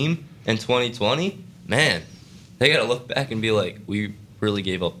different team in 2020, man... They got to look back and be like, we really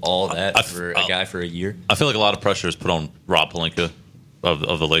gave up all that for a guy for a year. I feel like a lot of pressure is put on Rob Pelinka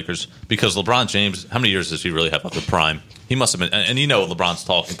of the Lakers because LeBron James, how many years does he really have up to prime? He must have been, and you know LeBron's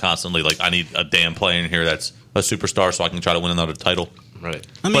talking constantly like, I need a damn player in here that's a superstar so I can try to win another title. Right.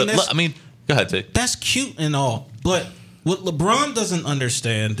 I mean, go ahead, T. That's cute and all, but what LeBron doesn't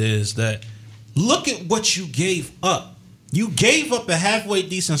understand is that look at what you gave up. You gave up a halfway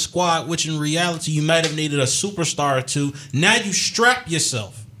decent squad, which in reality you might have needed a superstar or 2. Now you strap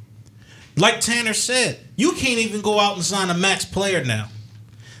yourself. Like Tanner said, you can't even go out and sign a max player now.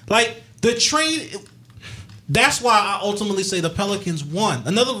 Like the trade, that's why I ultimately say the Pelicans won.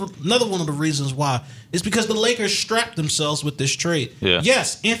 Another one of the reasons why is because the Lakers strapped themselves with this trade. Yeah.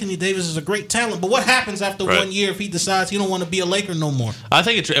 Yes, Anthony Davis is a great talent, but what happens after 1 year if he decides he don't want to be a Laker no more? I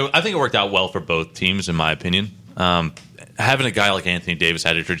think it worked out well for both teams, in my opinion. Having a guy like Anthony Davis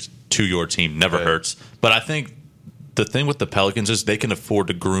added to your team never hurts. But I think the thing with the Pelicans is they can afford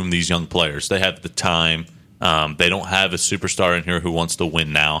to groom these young players. They have the time. They don't have a superstar in here who wants to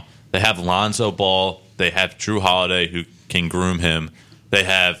win now. They have Lonzo Ball. They have Drew Holiday who can groom him. They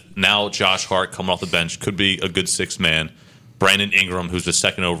have now Josh Hart coming off the bench. Could be a good 6th man. Brandon Ingram, who's the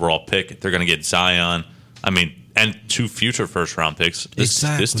 2nd overall pick. They're going to get Zion. I mean, and 2 future first-round picks.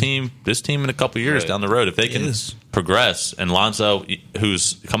 This team in a couple years down the road, if they can progress, and Lonzo,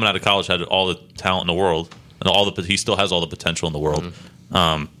 who's coming out of college, had all the talent in the world, and he still has all the potential in the world.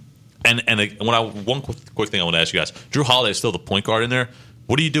 One quick thing I want to ask you guys: Drew Holiday is still the point guard in there.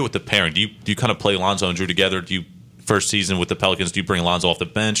 What do you do with the pairing? Do you kind of play Lonzo and Drew together? first season with the Pelicans, do you bring Lonzo off the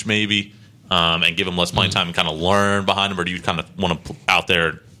bench maybe and give him less playing time and kind of learn behind him, or do you kind of want to out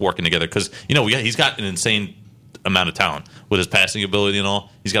there working together? Because he's got an insane amount of talent with his passing ability and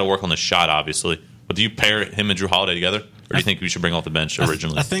all. He's got to work on the shot, obviously. But do you pair him and Drew Holiday together, or do you think we should bring off the bench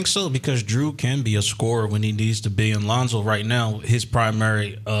originally? I think so, because Drew can be a scorer when he needs to be, and Lonzo right now, his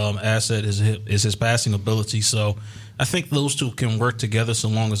primary asset is his passing ability. So I think those two can work together so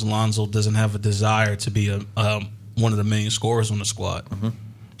long as Lonzo doesn't have a desire to be one of the main scorers on the squad. Mm-hmm.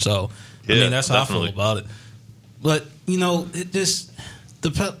 So that's how definitely. I feel about it. But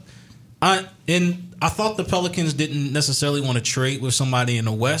I thought the Pelicans didn't necessarily want to trade with somebody in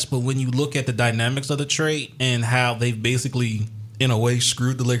the West, but when you look at the dynamics of the trade and how they've basically, in a way,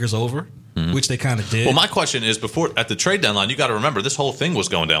 screwed the Lakers over, which they kind of did. Well, my question is, at the trade deadline, you got to remember this whole thing was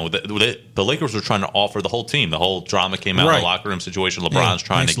going down. The Lakers were trying to offer the whole team. The whole drama came out in the locker room situation. LeBron's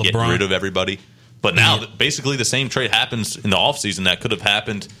trying to get rid of everybody. But now, basically, the same trade happens in the offseason that could have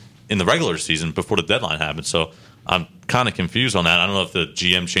happened in the regular season before the deadline happened. So I'm kind of confused on that. I don't know if the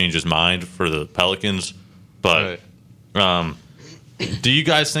GM changed his mind for the Pelicans, but do you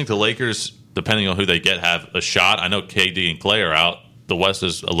guys think the Lakers, depending on who they get, have a shot? I know KD and Clay are out. The West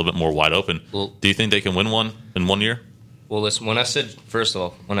is a little bit more wide open. Well, do you think they can win one in 1 year? Well, listen, when I said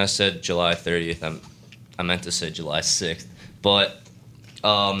July 30th, I meant to say July 6th. But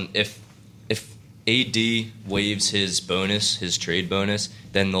if AD waives his bonus, his trade bonus,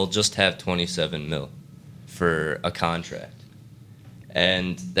 then they'll just have $27 million for a contract.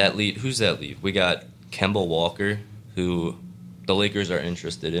 And who's that leave? We got Kemba Walker, who the Lakers are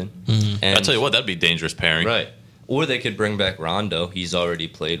interested in. Mm-hmm. And I'll tell you what, that'd be a dangerous pairing. Right. Or they could bring back Rondo. He's already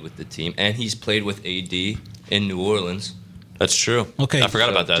played with the team. And he's played with AD in New Orleans. That's true. Okay. I forgot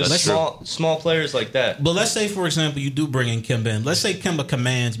about that. That's small players like that. But let's say, for example, you do bring in Kemba in. Let's say Kemba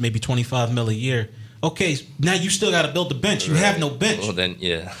commands maybe $25 million a year. Okay, now you still got to build the bench. You have no bench. Well, then,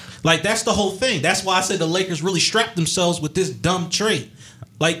 yeah. Like, that's the whole thing. That's why I said the Lakers really strapped themselves with this dumb trade.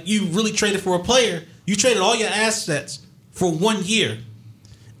 Like, you really traded for a player. You traded all your assets for 1 year.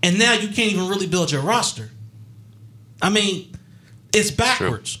 And now you can't even really build your roster. I mean, it's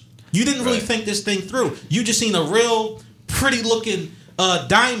backwards. True. You didn't really think this thing through. You just seen a real pretty-looking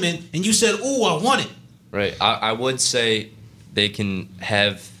diamond, and you said, ooh, I want it. Right. I would say they can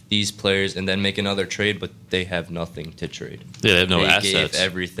have these players and then make another trade, but they have nothing to trade. Yeah, they have no assets. They gave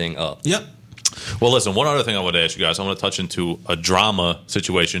everything up. Yep. Well, listen, one other thing I want to ask you guys. I want to touch into a drama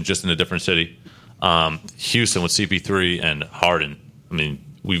situation just in a different city. Houston with CP3 and Harden. I mean,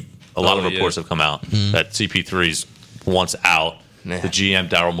 a lot of reports have come out that CP3's once out. The GM,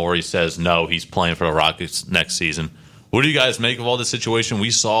 Daryl Morey, says no, he's playing for the Rockets next season. What do you guys make of all this situation?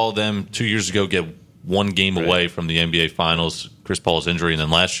 We saw them 2 years ago get one game away from the NBA Finals, Chris Paul's injury, and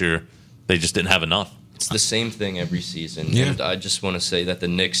then last year they just didn't have enough. It's the same thing every season. Yeah. And I just want to say that the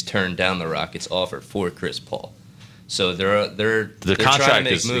Knicks turned down the Rockets' offer for Chris Paul. So they're contract trying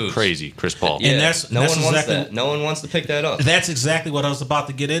to make is moves. Crazy, Chris Paul. Yeah, and no one wants that. No one wants to pick that up. That's exactly what I was about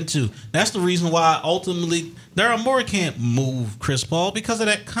to get into. That's the reason why ultimately Daryl Morey can't move Chris Paul, because of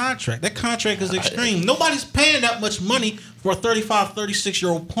that contract. That contract is extreme. Nobody's paying that much money for a 35,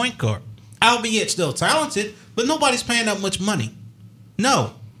 36-year-old point guard. Albeit still talented, but nobody's paying that much money.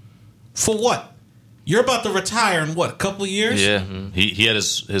 No. For what? You're about to retire in what, a couple of years? Yeah. Mm-hmm. He had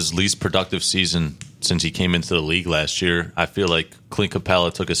his least productive season since he came into the league last year. I feel like Clint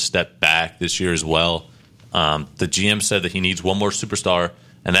Capella took a step back this year as well. The GM said that he needs one more superstar,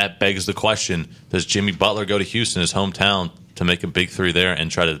 and that begs the question, does Jimmy Butler go to Houston, his hometown, to make a big three there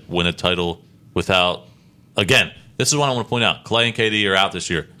and try to win a title without, again, this is what I want to point out. Clay and KD are out this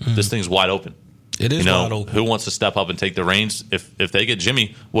year. Mm-hmm. This thing's wide open. It is wide open. Who wants to step up and take the reins? If they get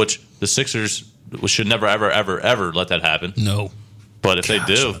Jimmy, which the Sixers should never, ever, ever, ever let that happen. No. But if they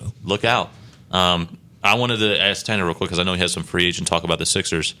do, look out. I wanted to ask Tanner real quick because I know he has some free agent talk about the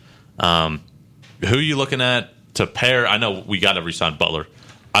Sixers. Who are you looking at to pair? I know we got to re-sign Butler.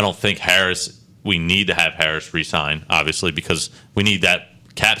 I don't think Harris, we need to have Harris re-sign, obviously, because we need that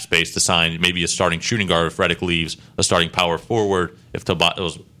cap space to sign maybe a starting shooting guard if Redick leaves, a starting power forward if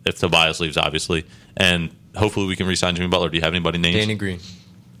Tobias leaves, obviously. And hopefully we can re-sign Jimmy Butler. Do you have anybody named? Danny Green.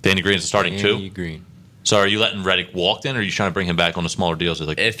 Danny Green's starting too? Danny Green. So are you letting Redick walk then, or are you trying to bring him back on a smaller deal?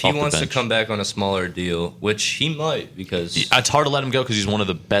 So if he wants to come back on a smaller deal, which he might, because it's hard to let him go because he's one of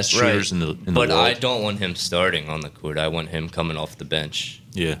the best shooters in the world. But I don't want him starting on the court. I want him coming off the bench.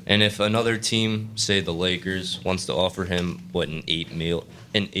 Yeah. And if another team, say the Lakers, wants to offer him an $8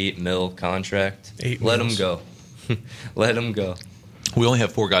 million contract, let him go. Let him go. We only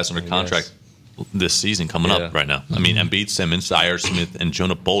have 4 guys under contract this season coming up right now. I mean, Embiid, Simmons, Zaire Smith, and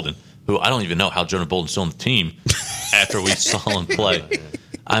Jonah Bolden. who I don't even know how Jonah Bolden's still on the team after we saw him play.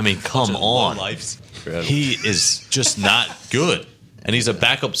 I mean, come on. He is just not good. And he's a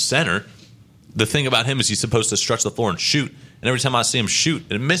backup center. The thing about him is he's supposed to stretch the floor and shoot. And every time I see him shoot,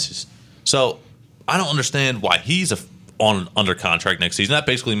 it misses. So I don't understand why he's under contract next season. That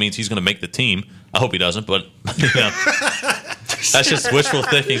basically means he's going to make the team. I hope he doesn't, but that's just wishful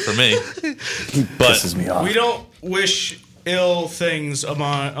thinking for me. But Pisses me off. We don't wish ill things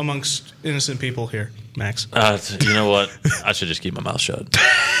amongst innocent people here, Max. you know what? I should just keep my mouth shut.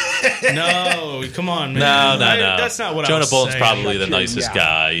 No, come on, man. No. That's not what I Jonah was Bolden's saying. probably the nicest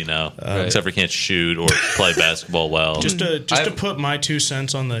guy, except for he can't shoot or play basketball well. Just to put my 2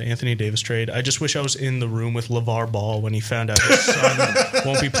 cents on the Anthony Davis trade, I just wish I was in the room with LeVar Ball when he found out his son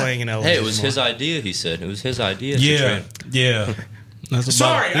won't be playing in LA. Hey, it was anymore. his idea, he said. It was his idea to trade. Yeah.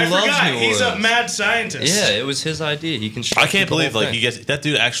 Sorry, I loves forgot. New He's a Orleans. mad scientist. Yeah, it was his idea. He can. I can't believe he gets that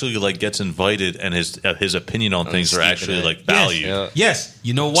dude actually gets invited and his opinion on things are stupid actually head. valued. Yeah. Yes.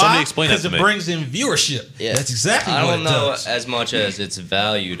 You know why? Somebody explain that Because to it me. brings in viewership. Yeah. That's exactly I what don't it know does. as much as it's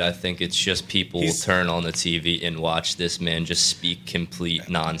valued. I think it's just people turn on the TV and watch this man just speak complete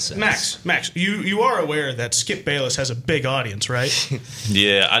nonsense. Max, you are aware that Skip Bayless has a big audience, right?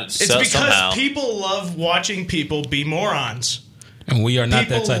 Yeah, It's because somehow. people love watching people be morons. And we are not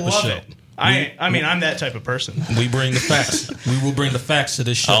People that type of love show. it. I mean, I'm that type of person. We bring the facts. We will bring the facts to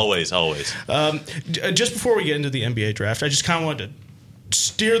this show. Always. Just before we get into the NBA draft, I just kind of wanted to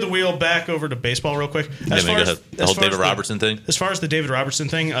steer the wheel back over to baseball real quick. Go ahead. The whole David Robertson thing? As far as the David Robertson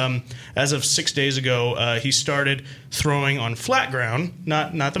thing, as of 6 days ago, he started throwing on flat ground,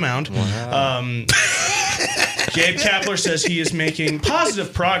 not the mound. Wow. Gabe Kapler says he is making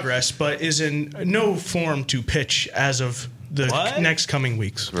positive progress, but is in no form to pitch as of the next coming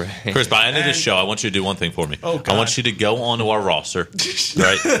weeks. Chris, by the end of this show, I want you to do one thing for me. Oh, God. I want you to go onto our roster,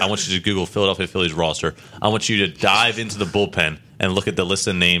 right? I want you to Google Philadelphia Phillies roster. I want you to dive into the bullpen and look at the list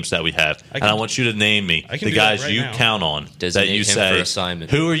of names that we have. And I want you to name me can the do guys that right you now. count on Designate that you him say, for assignment.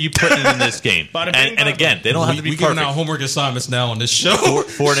 who are you putting in this game? Bada bing, and bada again, they don't have to be We giving perfect. out homework assignments now on this show.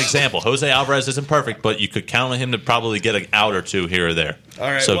 For an example, Jose Alvarez isn't perfect, but you could count on him to probably get an out or two here or there. All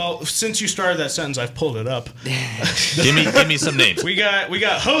right. So Well, since you started that sentence, I've pulled it up. give me some names. We got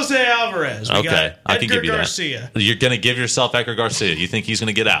Jose Alvarez. We got Okay, I can Edgar give you Garcia. that. You're going to give yourself Edgar Garcia. You think he's going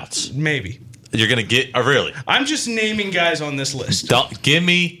to get outs? Maybe. You're going to get really? I'm just naming guys on this list. Don't give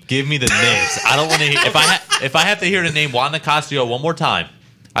me the names. I don't want to hear. If I have to hear the name Juan Nicasio one more time,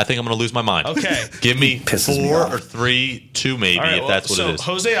 I think I'm going to lose my mind. Okay. Give me Pisses me 4 off. or 3, 2 maybe, All right, if that's what so it is.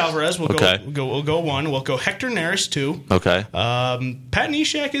 Jose Alvarez will Okay. we'll go 1. We'll go Hector Neris 2. Okay. Pat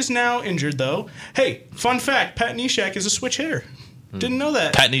Neshek is now injured though. Hey, fun fact: Pat Neshek is a switch hitter. Didn't know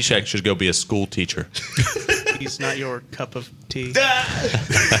that. Pat Neshek should go be a school teacher. He's not your cup of tea.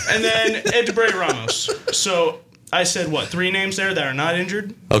 And then Edbray Ramos. So I said what? 3 names there that are not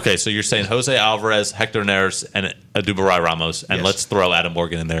injured. Okay, so you're saying Jose Alvarez, Hector Neris, and Adubaray Ramos, and Yes. let's throw Adam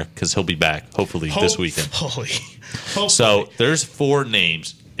Morgan in there because he'll be back hopefully this weekend. Hopefully. So there's 4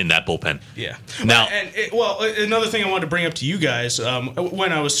 names in that bullpen. Yeah. Now- Another thing I wanted to bring up to you guys,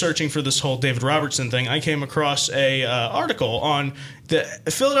 when I was searching for this whole David Robertson thing, I came across a article on the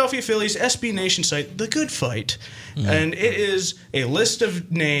Philadelphia Phillies SB Nation site, The Good Fight, and it is a list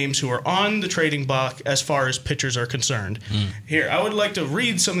of names who are on the trading block as far as pitchers are concerned. Here, I would like to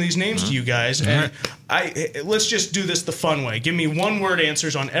read some of these names to you guys, and let's just do this the fun way. Give me one-word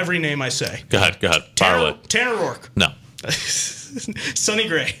answers on every name I say. Go ahead. Fire away. Tanner Rourke. No. Sonny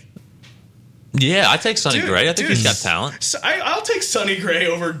Gray. Yeah, I take Sonny Dude, Gray. I think he's dude. got talent. So I'll take Sonny Gray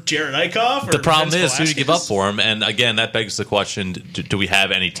over Jared Eichhoff. Or The problem Vince is, who do you give Velasquez. up for him? And again, that begs the question: do we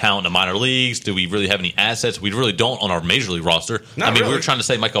have any talent in the minor leagues? Do we really have any assets? We really don't on our major league roster. Not we really. were trying to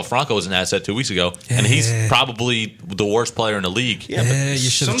say Michael Franco was an asset 2 weeks ago, and he's probably the worst player in the league. Yeah, but You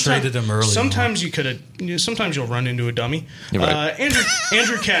should have sometime- traded him early. Sometimes you could have. Sometimes you'll run into a dummy. You're right.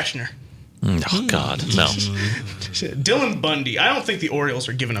 Andrew Kashner, Oh God, no. Dylan Bundy. I don't think the Orioles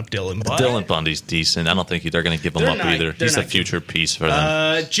are giving up Dylan. But Dylan Bundy's decent. I don't think they're going to give him They're up not- either. they're He's a not future piece for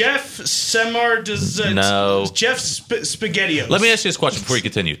them. Jeff Semardz. No. Jeff Spaghettios. Let me ask you this question before you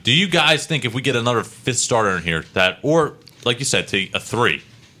continue. Do you guys think if we get another 5th starter in here or like you said, to a 3,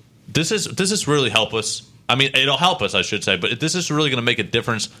 does this really help us? I mean, it'll help us, I should say, but this is really going to make a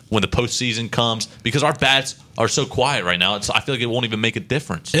difference when the postseason comes because our bats are so quiet right now. I feel like it won't even make a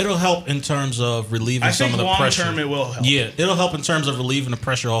difference. It'll help in terms of relieving some of the pressure. Long term, it will help. Yeah, it'll help in terms of relieving the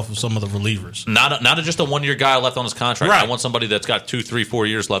pressure off of some of the relievers. Not just a 1 year guy left on his contract. Right. I want somebody that's got 2, 3, 4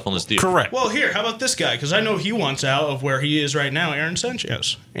 years left on his deal. Correct. Well, here, how about this guy? Because I know he wants out of where he is right now, Aaron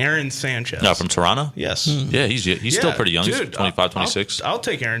Sanchez. No, from Toronto? Yes. Yeah, he's still pretty young. He's Dude, 25, 26. I'll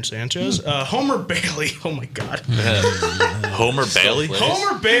take Aaron Sanchez. Homer Bailey. Oh, my God. Homer Bailey?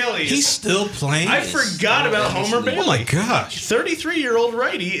 Homer Bailey. He's still playing? I forgot about Homer Bailey. Oh, my gosh. 33-year-old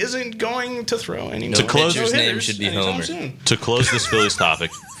righty isn't going to throw any No To close- pitcher's name hitters should be anytime Homer. soon. To close this Phillies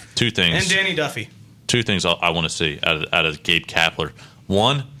topic, two And things. Danny Duffy. Two things I want to see out of Gabe Kapler.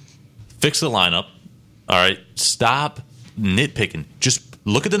 One, fix the lineup. All right, stop nitpicking. Just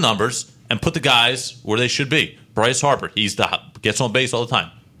look at the numbers and put the guys where they should be. Bryce Harper, gets on base all the time.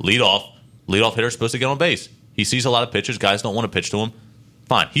 Lead off hitter supposed to get on base. He sees a lot of pitches. Guys don't want to pitch to him.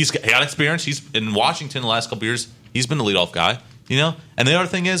 Fine, he got experience. He's in Washington the last couple years. He's been the leadoff guy. And the other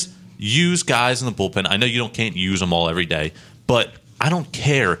thing is use guys in the bullpen. I know you can't use them all every day, but I don't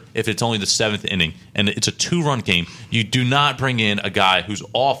care if it's only the 7th inning and it's a 2-run game. You do not bring in a guy who's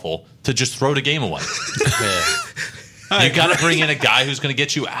awful to just throw the game away. You got to bring in a guy who's going to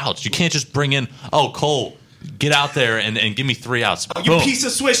get you outs. You can't just bring in, Cole, get out there and give me 3 outs. You Boom. piece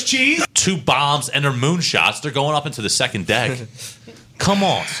of Swiss cheese. 2 bombs and they're moonshots. They're going up into the second deck. Come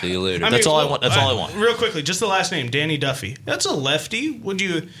on. See you later. That's all I want. That's all I want. Real quickly, just the last name, Danny Duffy. That's a lefty. Would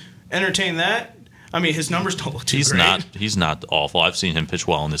you entertain that? I mean, his numbers don't look too great. He's not awful. I've seen him pitch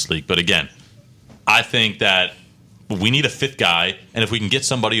well in this league. But again, I think that we need a 5th guy, and if we can get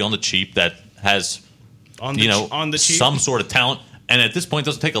somebody on the cheap that has on the cheap. some sort of talent, and at this point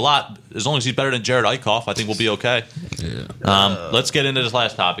doesn't take a lot, as long as he's better than Jared Eichhoff, I think we'll be okay. Yeah. Let's get into this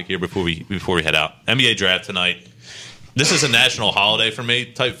last topic here before we head out. NBA draft tonight. This is a national holiday for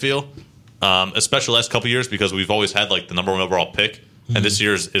me type feel, especially the last couple years because we've always had like the number 1 overall pick, and this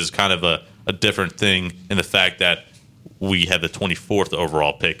year's is kind of a different thing in the fact that we had the 24th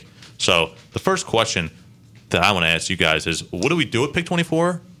overall pick. So the first question that I want to ask you guys is, what do we do at pick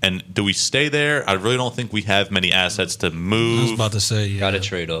 24? And do we stay there? I really don't think we have many assets to move. I was about to say, Got to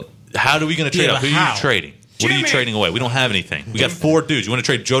trade up. How are we going to trade Yeah, up? but Who are how? you trading? What are you Jimmy! trading away? We don't have anything. We got 4 dudes. You want to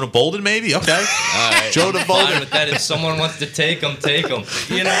trade Jonah Bolden maybe? Okay. All right. Jonah I'm fine Bolden. with that. If someone wants to take them, take them.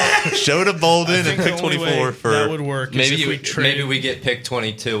 Jonah Bolden I and think pick the only 24 way for that would work. Is if we trade Maybe we get pick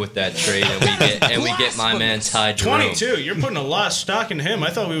 22 with that trade, and we get my man Ty Jerome. 22. You're putting a lot of stock in him.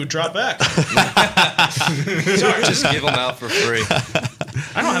 I thought we would drop back. Sorry, just give them out for free.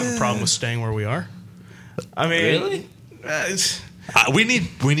 I don't have a problem with staying where we are. I mean, Really? it's- we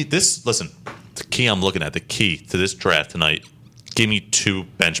need this. Listen, the key I'm looking at, the key to this draft tonight, give me 2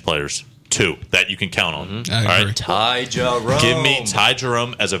 bench players. 2 that you can count on. I All agree. right. Ty Jerome. Give me Ty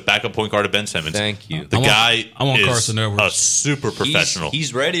Jerome as a backup point guard to Ben Simmons. Thank you. The I want guy is Carson Edwards. a super professional.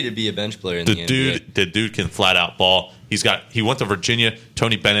 He's ready to be a bench player in the NBA. The dude can flat out ball. He went to Virginia.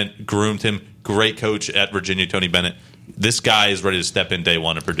 Tony Bennett groomed him. Great coach at Virginia, Tony Bennett. This guy is ready to step in day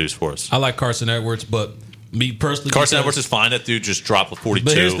one and produce for us. I like Carson Edwards, but me personally, Carson because- Edwards is fine. That dude just dropped a 42.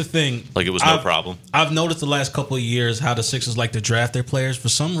 But here's the thing. Like it was no problem. I've noticed the last couple of years how the Sixers like to draft their players. For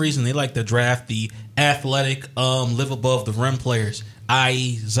some reason, they like to draft the athletic, live above the rim players,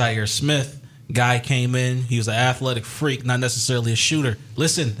 i.e. Zaire Smith. Guy came in. He was an athletic freak, not necessarily a shooter.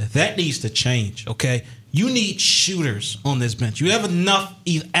 Listen, that needs to change, okay? You need shooters on this bench. You have enough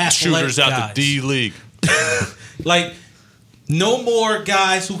athletic Shooters out guys. the D League. Like, no more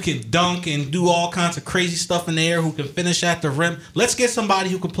guys who can dunk and do all kinds of crazy stuff in the air, who can finish at the rim. Let's get somebody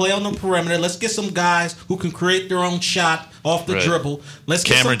who can play on the perimeter. Let's get some guys who can create their own shot off the Right. dribble. Let's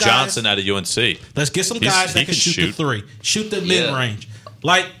get Cameron some guys, Johnson out of UNC. Let's get some He's- guys he that can can shoot the shoot. 3, shoot the Yeah. mid range.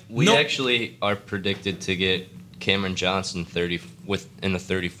 Like We no, actually are predicted to get Cameron Johnson in the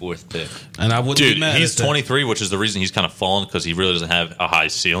 34th pick. and I wouldn't Dude, be mad. he's at that. 23, which is the reason he's kind of fallen because he really doesn't have a high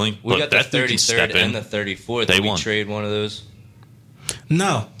ceiling. We but got the that dude can 33rd step in. and the 34th. Day Did we one. trade one of those?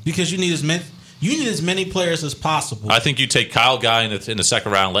 No, because you need as many players as possible. I think you take Kyle Guy in the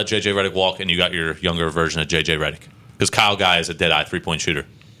second round, let JJ Redick walk, and you got your younger version of JJ Redick. Because Kyle Guy is a dead-eye three-point shooter.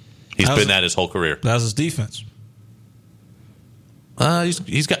 He's How's been it- that his whole career. That's his defense.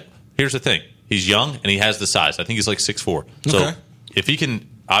 He's got. Here's the thing: he's young and he has the size. I think he's like 6'4". So Okay. if he can,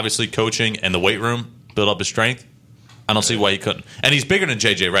 obviously, coaching and the weight room build up his strength, I don't see why he couldn't. And he's bigger than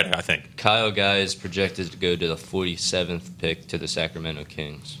JJ Redick, I think. Kyle Guy is projected to go to the 47th pick to the Sacramento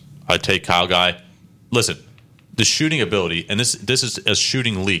Kings. I'd take Kyle Guy. Listen, the shooting ability, and this is a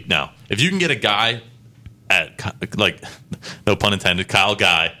shooting league now. If you can get a guy at, like, no pun intended, Kyle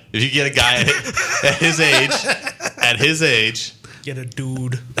Guy. If you get a guy at his age, Get a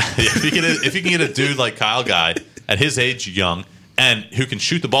dude. If you can get a dude like Kyle Guy at his age, young, and who can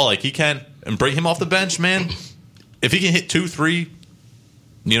shoot the ball like he can, and bring him off the bench, man. If he can hit 2 or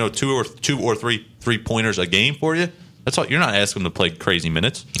 3 pointers a game for you, that's all. You're not asking him to play crazy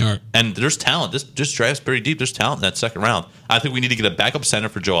minutes. All right. And there's talent. This draft's pretty deep. There's talent in that second round. I think we need to get a backup center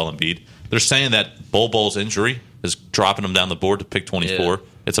for Joel Embiid. They're saying that Bol's injury is dropping him down the board to pick 24. Yeah.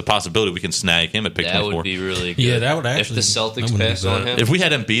 It's a possibility we can snag him at pick That 24. would be really good. Yeah, that would actually. If the that Celtics wouldn't be pass on bad. him. If we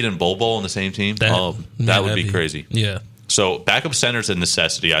had Embiid and Bol on the same team, that would be crazy. Yeah. So backup center's a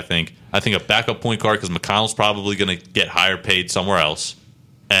necessity, I think. I think a backup point guard, because McConnell's probably going to get higher paid somewhere else.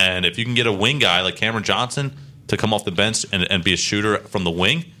 And if you can get a wing guy like Cameron Johnson to come off the bench and be a shooter from the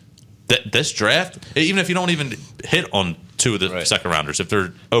wing, this draft, even if you don't even hit on 2 of the second rounders, if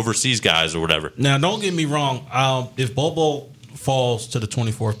they're overseas guys or whatever. Now, don't get me wrong. If Bobo falls to the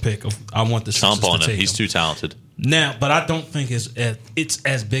 24th pick, I want the Sixers Chomp on to him. take He's him. too talented. Now, but I don't think it's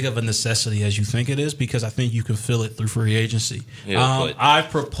as big of a necessity as you think it is, because I think you can fill it through free agency. Yeah, I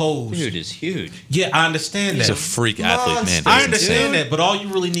propose. Dude is huge. Yeah, I understand He's that. a freak athlete, man. I He's understand insane. that, but all you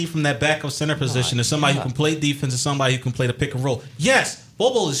really need from that backup center position is somebody who can play defense and somebody who can play the pick and roll. Yes,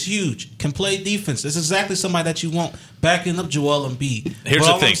 Bobo is huge, can play defense. It's exactly somebody that you want backing up Joel Embiid. Here's But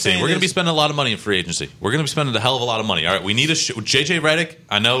the all thing, I'm Steve. saying We're going to be is- spending a lot of money in free agency. We're going to be spending a hell of a lot of money. All right, we need a JJ Redick.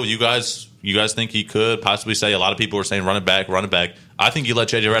 I know you guys think he could possibly say. A lot of people are saying run it back. I think you let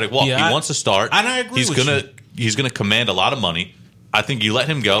JJ Redick walk. Yeah, he wants to start. and I agree with He's gonna command a lot of money. I think you let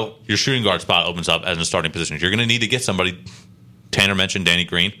him go. Your shooting guard spot opens up as a starting position. You're going to need to get somebody. Tanner mentioned Danny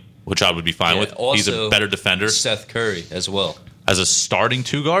Green, which I would be fine with. He's a better defender. Seth Curry as well. As a starting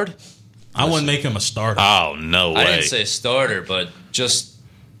 2 guard. I wouldn't make him a starter. Oh no way! I didn't say starter, but just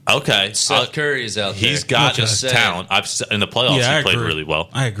okay. Seth Curry is out there. He's got Just saying. talent. In the playoffs, Yeah, I he played agree. really well.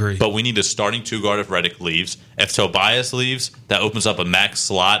 I agree. But we need a starting 2 guard if Redick leaves. If Tobias leaves, that opens up a max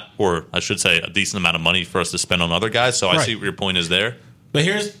slot, or I should say a decent amount of money for us to spend on other guys. So I Right. see what your point is there. But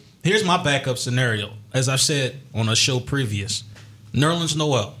here's my backup scenario. As I've said on a show previous, Nerlens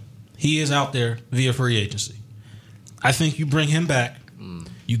Noel, he is out there via free agency. I think you bring him back.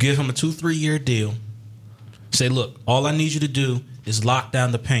 You give him a 2-3 year deal. Say, look, all I need you to do is lock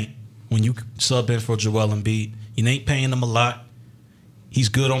down the paint when you sub in for Joel Embiid. You ain't paying him a lot. He's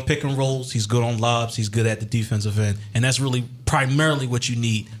good on pick and rolls. He's good on lobs. He's good at the defensive end. And that's really primarily what you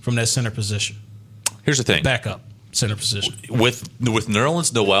need from that center position. Here's the thing. Backup center position. With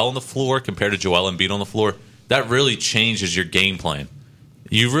Nerlens Noel on the floor compared to Joel Embiid on the floor, that really changes your game plan.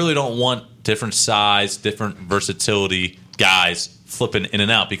 You really don't want different size, different versatility guys flipping in and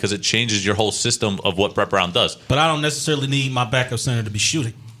out, because it changes your whole system of what Brett Brown does. But I don't necessarily need my backup center to be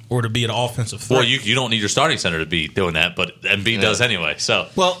shooting or to be an offensive threat. Well, you don't need your starting center to be doing that, but Embiid does anyway. So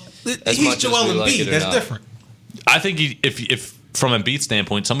As he's much as Joel we like Embiid. it or That's not. different. I think if from Embiid's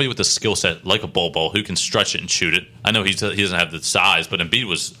standpoint, somebody with a skill set like a Bol who can stretch it and shoot it. I know he doesn't have the size, but Embiid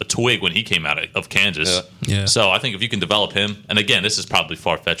was a twig when he came out of Kansas. Yeah. So I think if you can develop him, and again, this is probably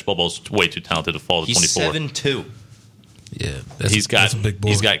far-fetched. Bol's way too talented to fall to He's 24. 7'2". Yeah, That's a big boy.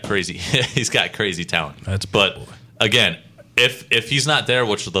 He's got crazy. He's got crazy talent. That's a big but boy. again, if he's not there,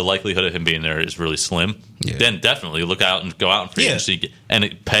 which the likelihood of him being there is really slim, Yeah. then definitely look out and go out and free Yeah. agency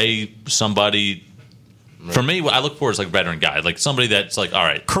and pay somebody. For me, what I look for is like a veteran guy, like somebody that's like, all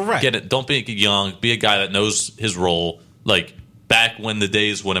right, Correct. Get it. Don't be young. Be a guy that knows his role. Like back when the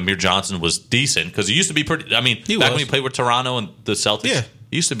days when Amir Johnson was decent, because he used to be pretty. I mean, He back was. when he played with Toronto and the Celtics, Yeah.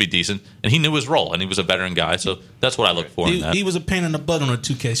 he used to be decent, and he knew his role, and he was a veteran guy. So that's what I look for in that. He was a pain in the butt on the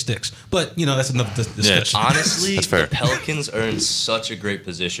 2K sticks. But, that's another discussion. Honestly, That's fair. the Pelicans are in such a great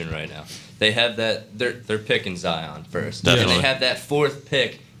position right now. They have that they're picking Zion first, Definitely. and they have that 4th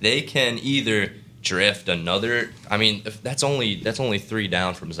pick. They can either draft another. I mean, if that's only 3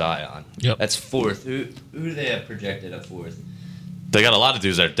 down from Zion. Yep. That's 4th. Who do they have projected at 4th? They got a lot of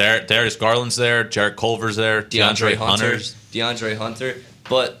dudes there. Darius Garland's there. Jarrett Culver's there. DeAndre Hunter.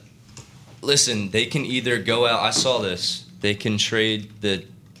 But listen, they can either go out. I saw this. They can trade the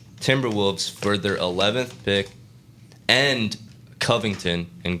Timberwolves for their 11th pick and Covington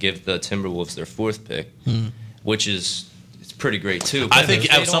and give the Timberwolves their 4th pick, which is it's pretty great too. I But think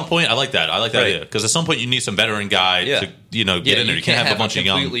if they at some don't- point, I like that. I like that Right. idea, because at some point you need some veteran guy Yeah. to get in there. You can't have a bunch of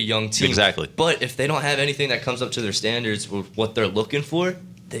completely young team. Exactly. But if they don't have anything that comes up to their standards or what they're looking for,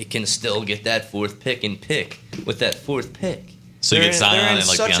 they can still get that 4th pick and pick with that 4th pick. So you They're get in- Zion they're in and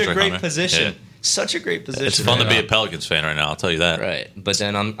like such DeAndre a great Hunter. position. Yeah. Such a great position. It's fun to right be now. a Pelicans fan right now. I'll tell you that. Right, but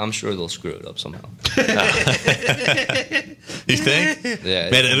then I'm sure they'll screw it up somehow. You think? Yeah,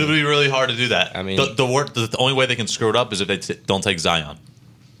 Man, it'll be really hard to do that. I mean- the only way they can screw it up is if they don't take Zion.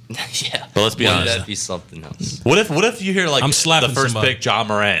 Yeah. But let's be Wouldn't honest. that be something else? What if you hear like I'm slapping the first somebody. pick, John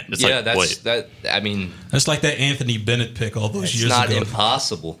Morant? It's Yeah, like, that's wait, that. I mean, That's like that Anthony Bennett pick all those it's years not ago.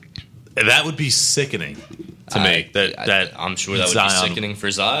 impossible. that would be sickening to me. That I'm sure that would Zion- be sickening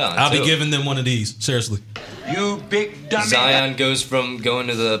for Zion. I'll too. be giving them one of these. Seriously. You big dummy. Zion goes from going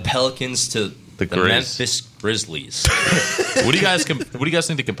to the Pelicans to the Grizz. Memphis Grizzlies. What do you guys think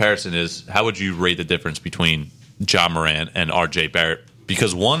the comparison is? How would you rate the difference between John Morant and R.J. Barrett?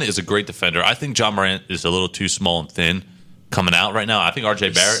 Because one is a great defender. I think John Morant is a little too small and thin coming out right now. I think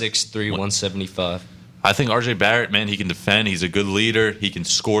R.J. Barrett 6'3", 175. I think R.J. Barrett, man, he can defend. He's a good leader. He can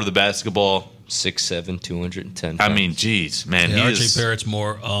score the basketball. 6'7", 210 I pounds. mean, geez, man, Yeah, he RJ is, Barrett's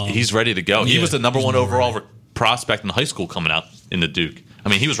more. he's ready to go. He yeah, was the number he's one more overall ready. prospect in high school coming out in the Duke. I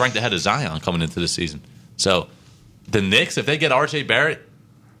mean, he was ranked ahead of Zion coming into the season. So the Knicks, if they get R.J. Barrett,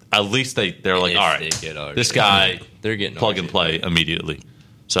 at least they're like, If all they right, get RJ. this guy, They're getting plug RJ and play immediately.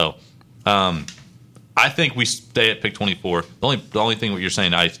 So I think we stay at pick 24. The only thing what you're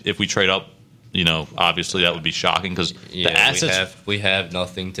saying, if we trade up, obviously that would be shocking because Yeah, the assets. we have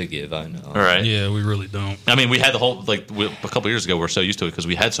nothing to give. I know. All right. Yeah, we really don't. I mean, we had the whole a couple years ago. We're so used to it because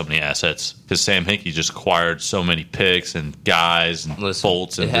we had so many assets. Because Sam Hinkie just acquired so many picks and guys and Listen,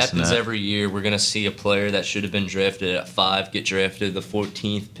 bolts and it this and happens that. every year. We're going to see a player that should have been drafted at 5 get drafted the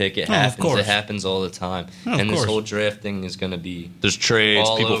 14th pick. It Oh, of happens. course. It happens all the time. Oh, of And this course. whole draft thing is going to be There's trades.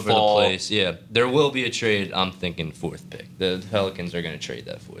 all People over fall. the place. Yeah, there will be a trade. I'm thinking 4th pick. The Pelicans are going to trade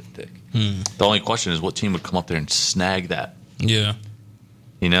that 4th pick. The only question is what team would come up there and snag that. Yeah.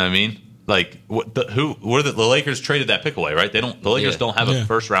 You know what I mean? Like the Lakers traded that pick away, right? The Lakers Yeah. don't have Yeah. a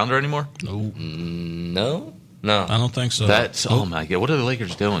first rounder anymore. No, I don't think so. That's oh my god, what are the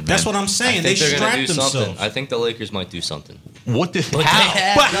Lakers doing? Man? That's what I'm I saying. They think they're going to strapped do something. themselves. I think the Lakers might do something. What did But how? they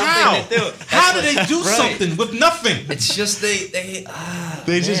have But nothing how? to do. How did they do Right. something with nothing? It's just they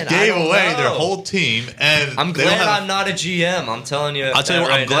They just man, I gave don't away their know. whole team, and I'm they don't glad have- I'm not a GM. I'm telling you. I'll tell you that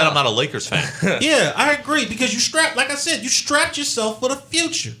what. I'm right glad now. I'm not a Lakers fan. Yeah, I agree because like I said, you strapped yourself for the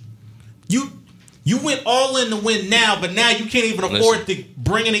future. You went all in to win now, but now you can't even afford to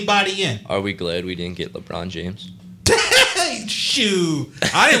bring anybody in. Are we glad we didn't get LeBron James? Hey, shoot.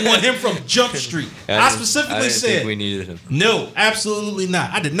 I didn't want him from Jump Street. I specifically didn't said, think we needed him. no, absolutely not.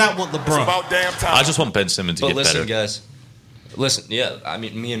 I did not want LeBron. About damn time. I just want Ben Simmons to But get listen, better. guys. Listen, yeah. I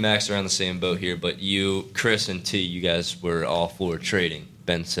mean, me and Max are on the same boat here. But you, Chris, and T, you guys were all for trading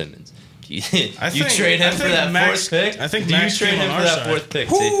Ben Simmons. You trade him for that Max- 4th pick? I think Do Max you trade came him on for our that side. 4th pick,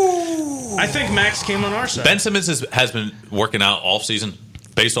 T? I think Max came on our side. Ben Simmons has been working out all season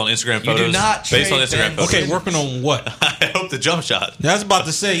based on Instagram You photos. do not based on trade Instagram Ben photos. Okay, working on what? I hope the jump shot. I was about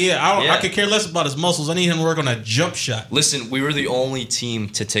to say, I Yeah. could care less about his muscles. I need him to work on that jump shot. Listen, we were the only team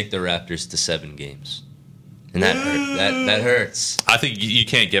to take the Raptors to 7 games. And that hurt. That hurts. I think you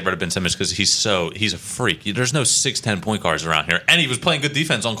can't get rid of Ben Simmons because he's a freak. There's no 6'10" point guards around here, and he was playing good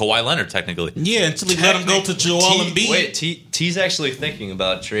defense on Kawhi Leonard technically. Yeah, until he let him go to Joel Embiid. Wait, T's actually thinking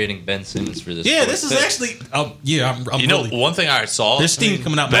about trading Ben Simmons for this. Yeah, 4th this is pick. actually. I'm You know, really. one thing I saw. There's steam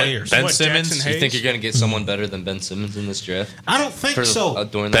coming out my Ben, ears. Ben What, Simmons. Jackson You Hayes? think you're going to get someone better than Ben Simmons in this draft? I don't think so.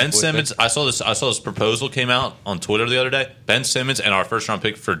 During Ben that 4th Simmons. pick? I saw this proposal came out on Twitter the other day. Ben Simmons and our first round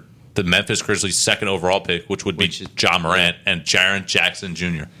pick for the Memphis Grizzlies' second overall pick, which would be Which is- John Morant and Jaren Jackson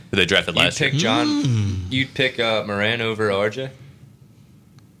Jr., who they drafted You'd last year. pick John. You'd pick Moran over RJ.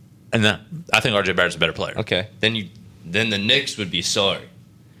 And I think RJ Barrett's a better player. Okay, then the Knicks would be sorry.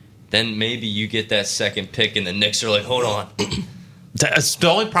 Then maybe you get that 2nd pick, and the Knicks are like, hold on. That's the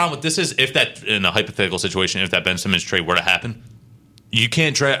only problem with this is if that in a hypothetical situation, if that Ben Simmons trade were to happen, you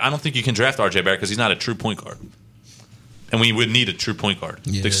can't draft. I don't think you can draft RJ Barrett because he's not a true point guard, and we would need a true point guard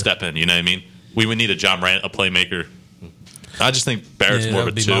Yeah. to step in. You know what I mean? We would need a John Morant, a playmaker. I just think Barrett's Yeah, more that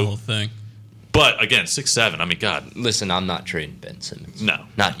of would a be my 2. whole thing. But again, 6'7". I mean, God, Listen, I'm not trading Ben Simmons. no,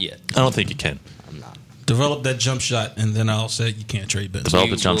 Not yet. I don't think you can. I'm not. Develop that jump shot, and then I'll say you can't trade Ben. Develop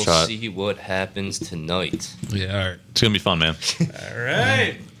We a jump will shot. see what happens tonight. Yeah, all right. It's gonna be fun, man. All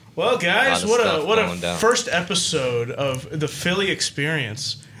right. Well, guys, Lot of what stuff a going down. first episode of the Philly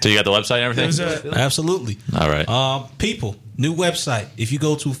experience. So you got the website and It was everything. Absolutely. All right. People, new website. If you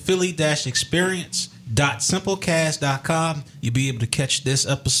go to philly-experience.simplecast.com, you'll be able to catch this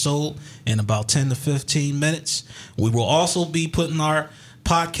episode in about 10 to 15 minutes. We will also be putting our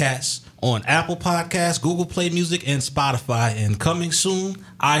podcasts on Apple Podcasts, Google Play Music, and Spotify. And coming soon,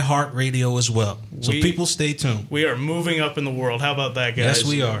 iHeartRadio as well. So people stay tuned. we are moving up in the world. How about that, guys? Yes,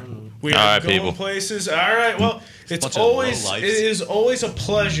 we are. We are All right, going people. places. All right. Well, Bunch it of is lowlifes. always a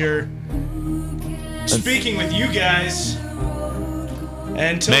pleasure speaking with you guys.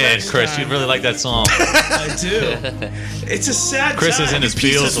 Until Man, next Chris, time, you really like that song. I do. It's a sad Chris time. is in his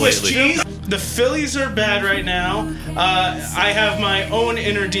Piece of feels Swiss lately. cheese. The Phillies are bad right now. I have my own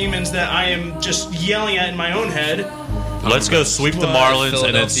inner demons that I am just yelling at in my own head. Let's go sweep the Marlins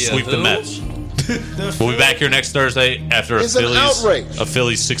and then sweep the Mets. We'll be back here next Thursday after a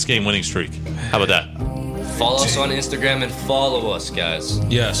Phillies 6-game winning streak. How about that? Follow us on Instagram and follow us, guys.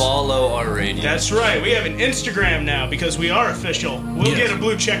 Yes. Follow our radio. That's right. We have an Instagram now because we are official. We'll get a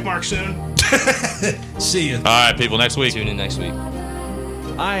blue check mark soon. See you. All right, people, next week. Tune in next week.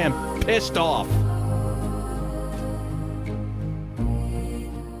 I am pissed off.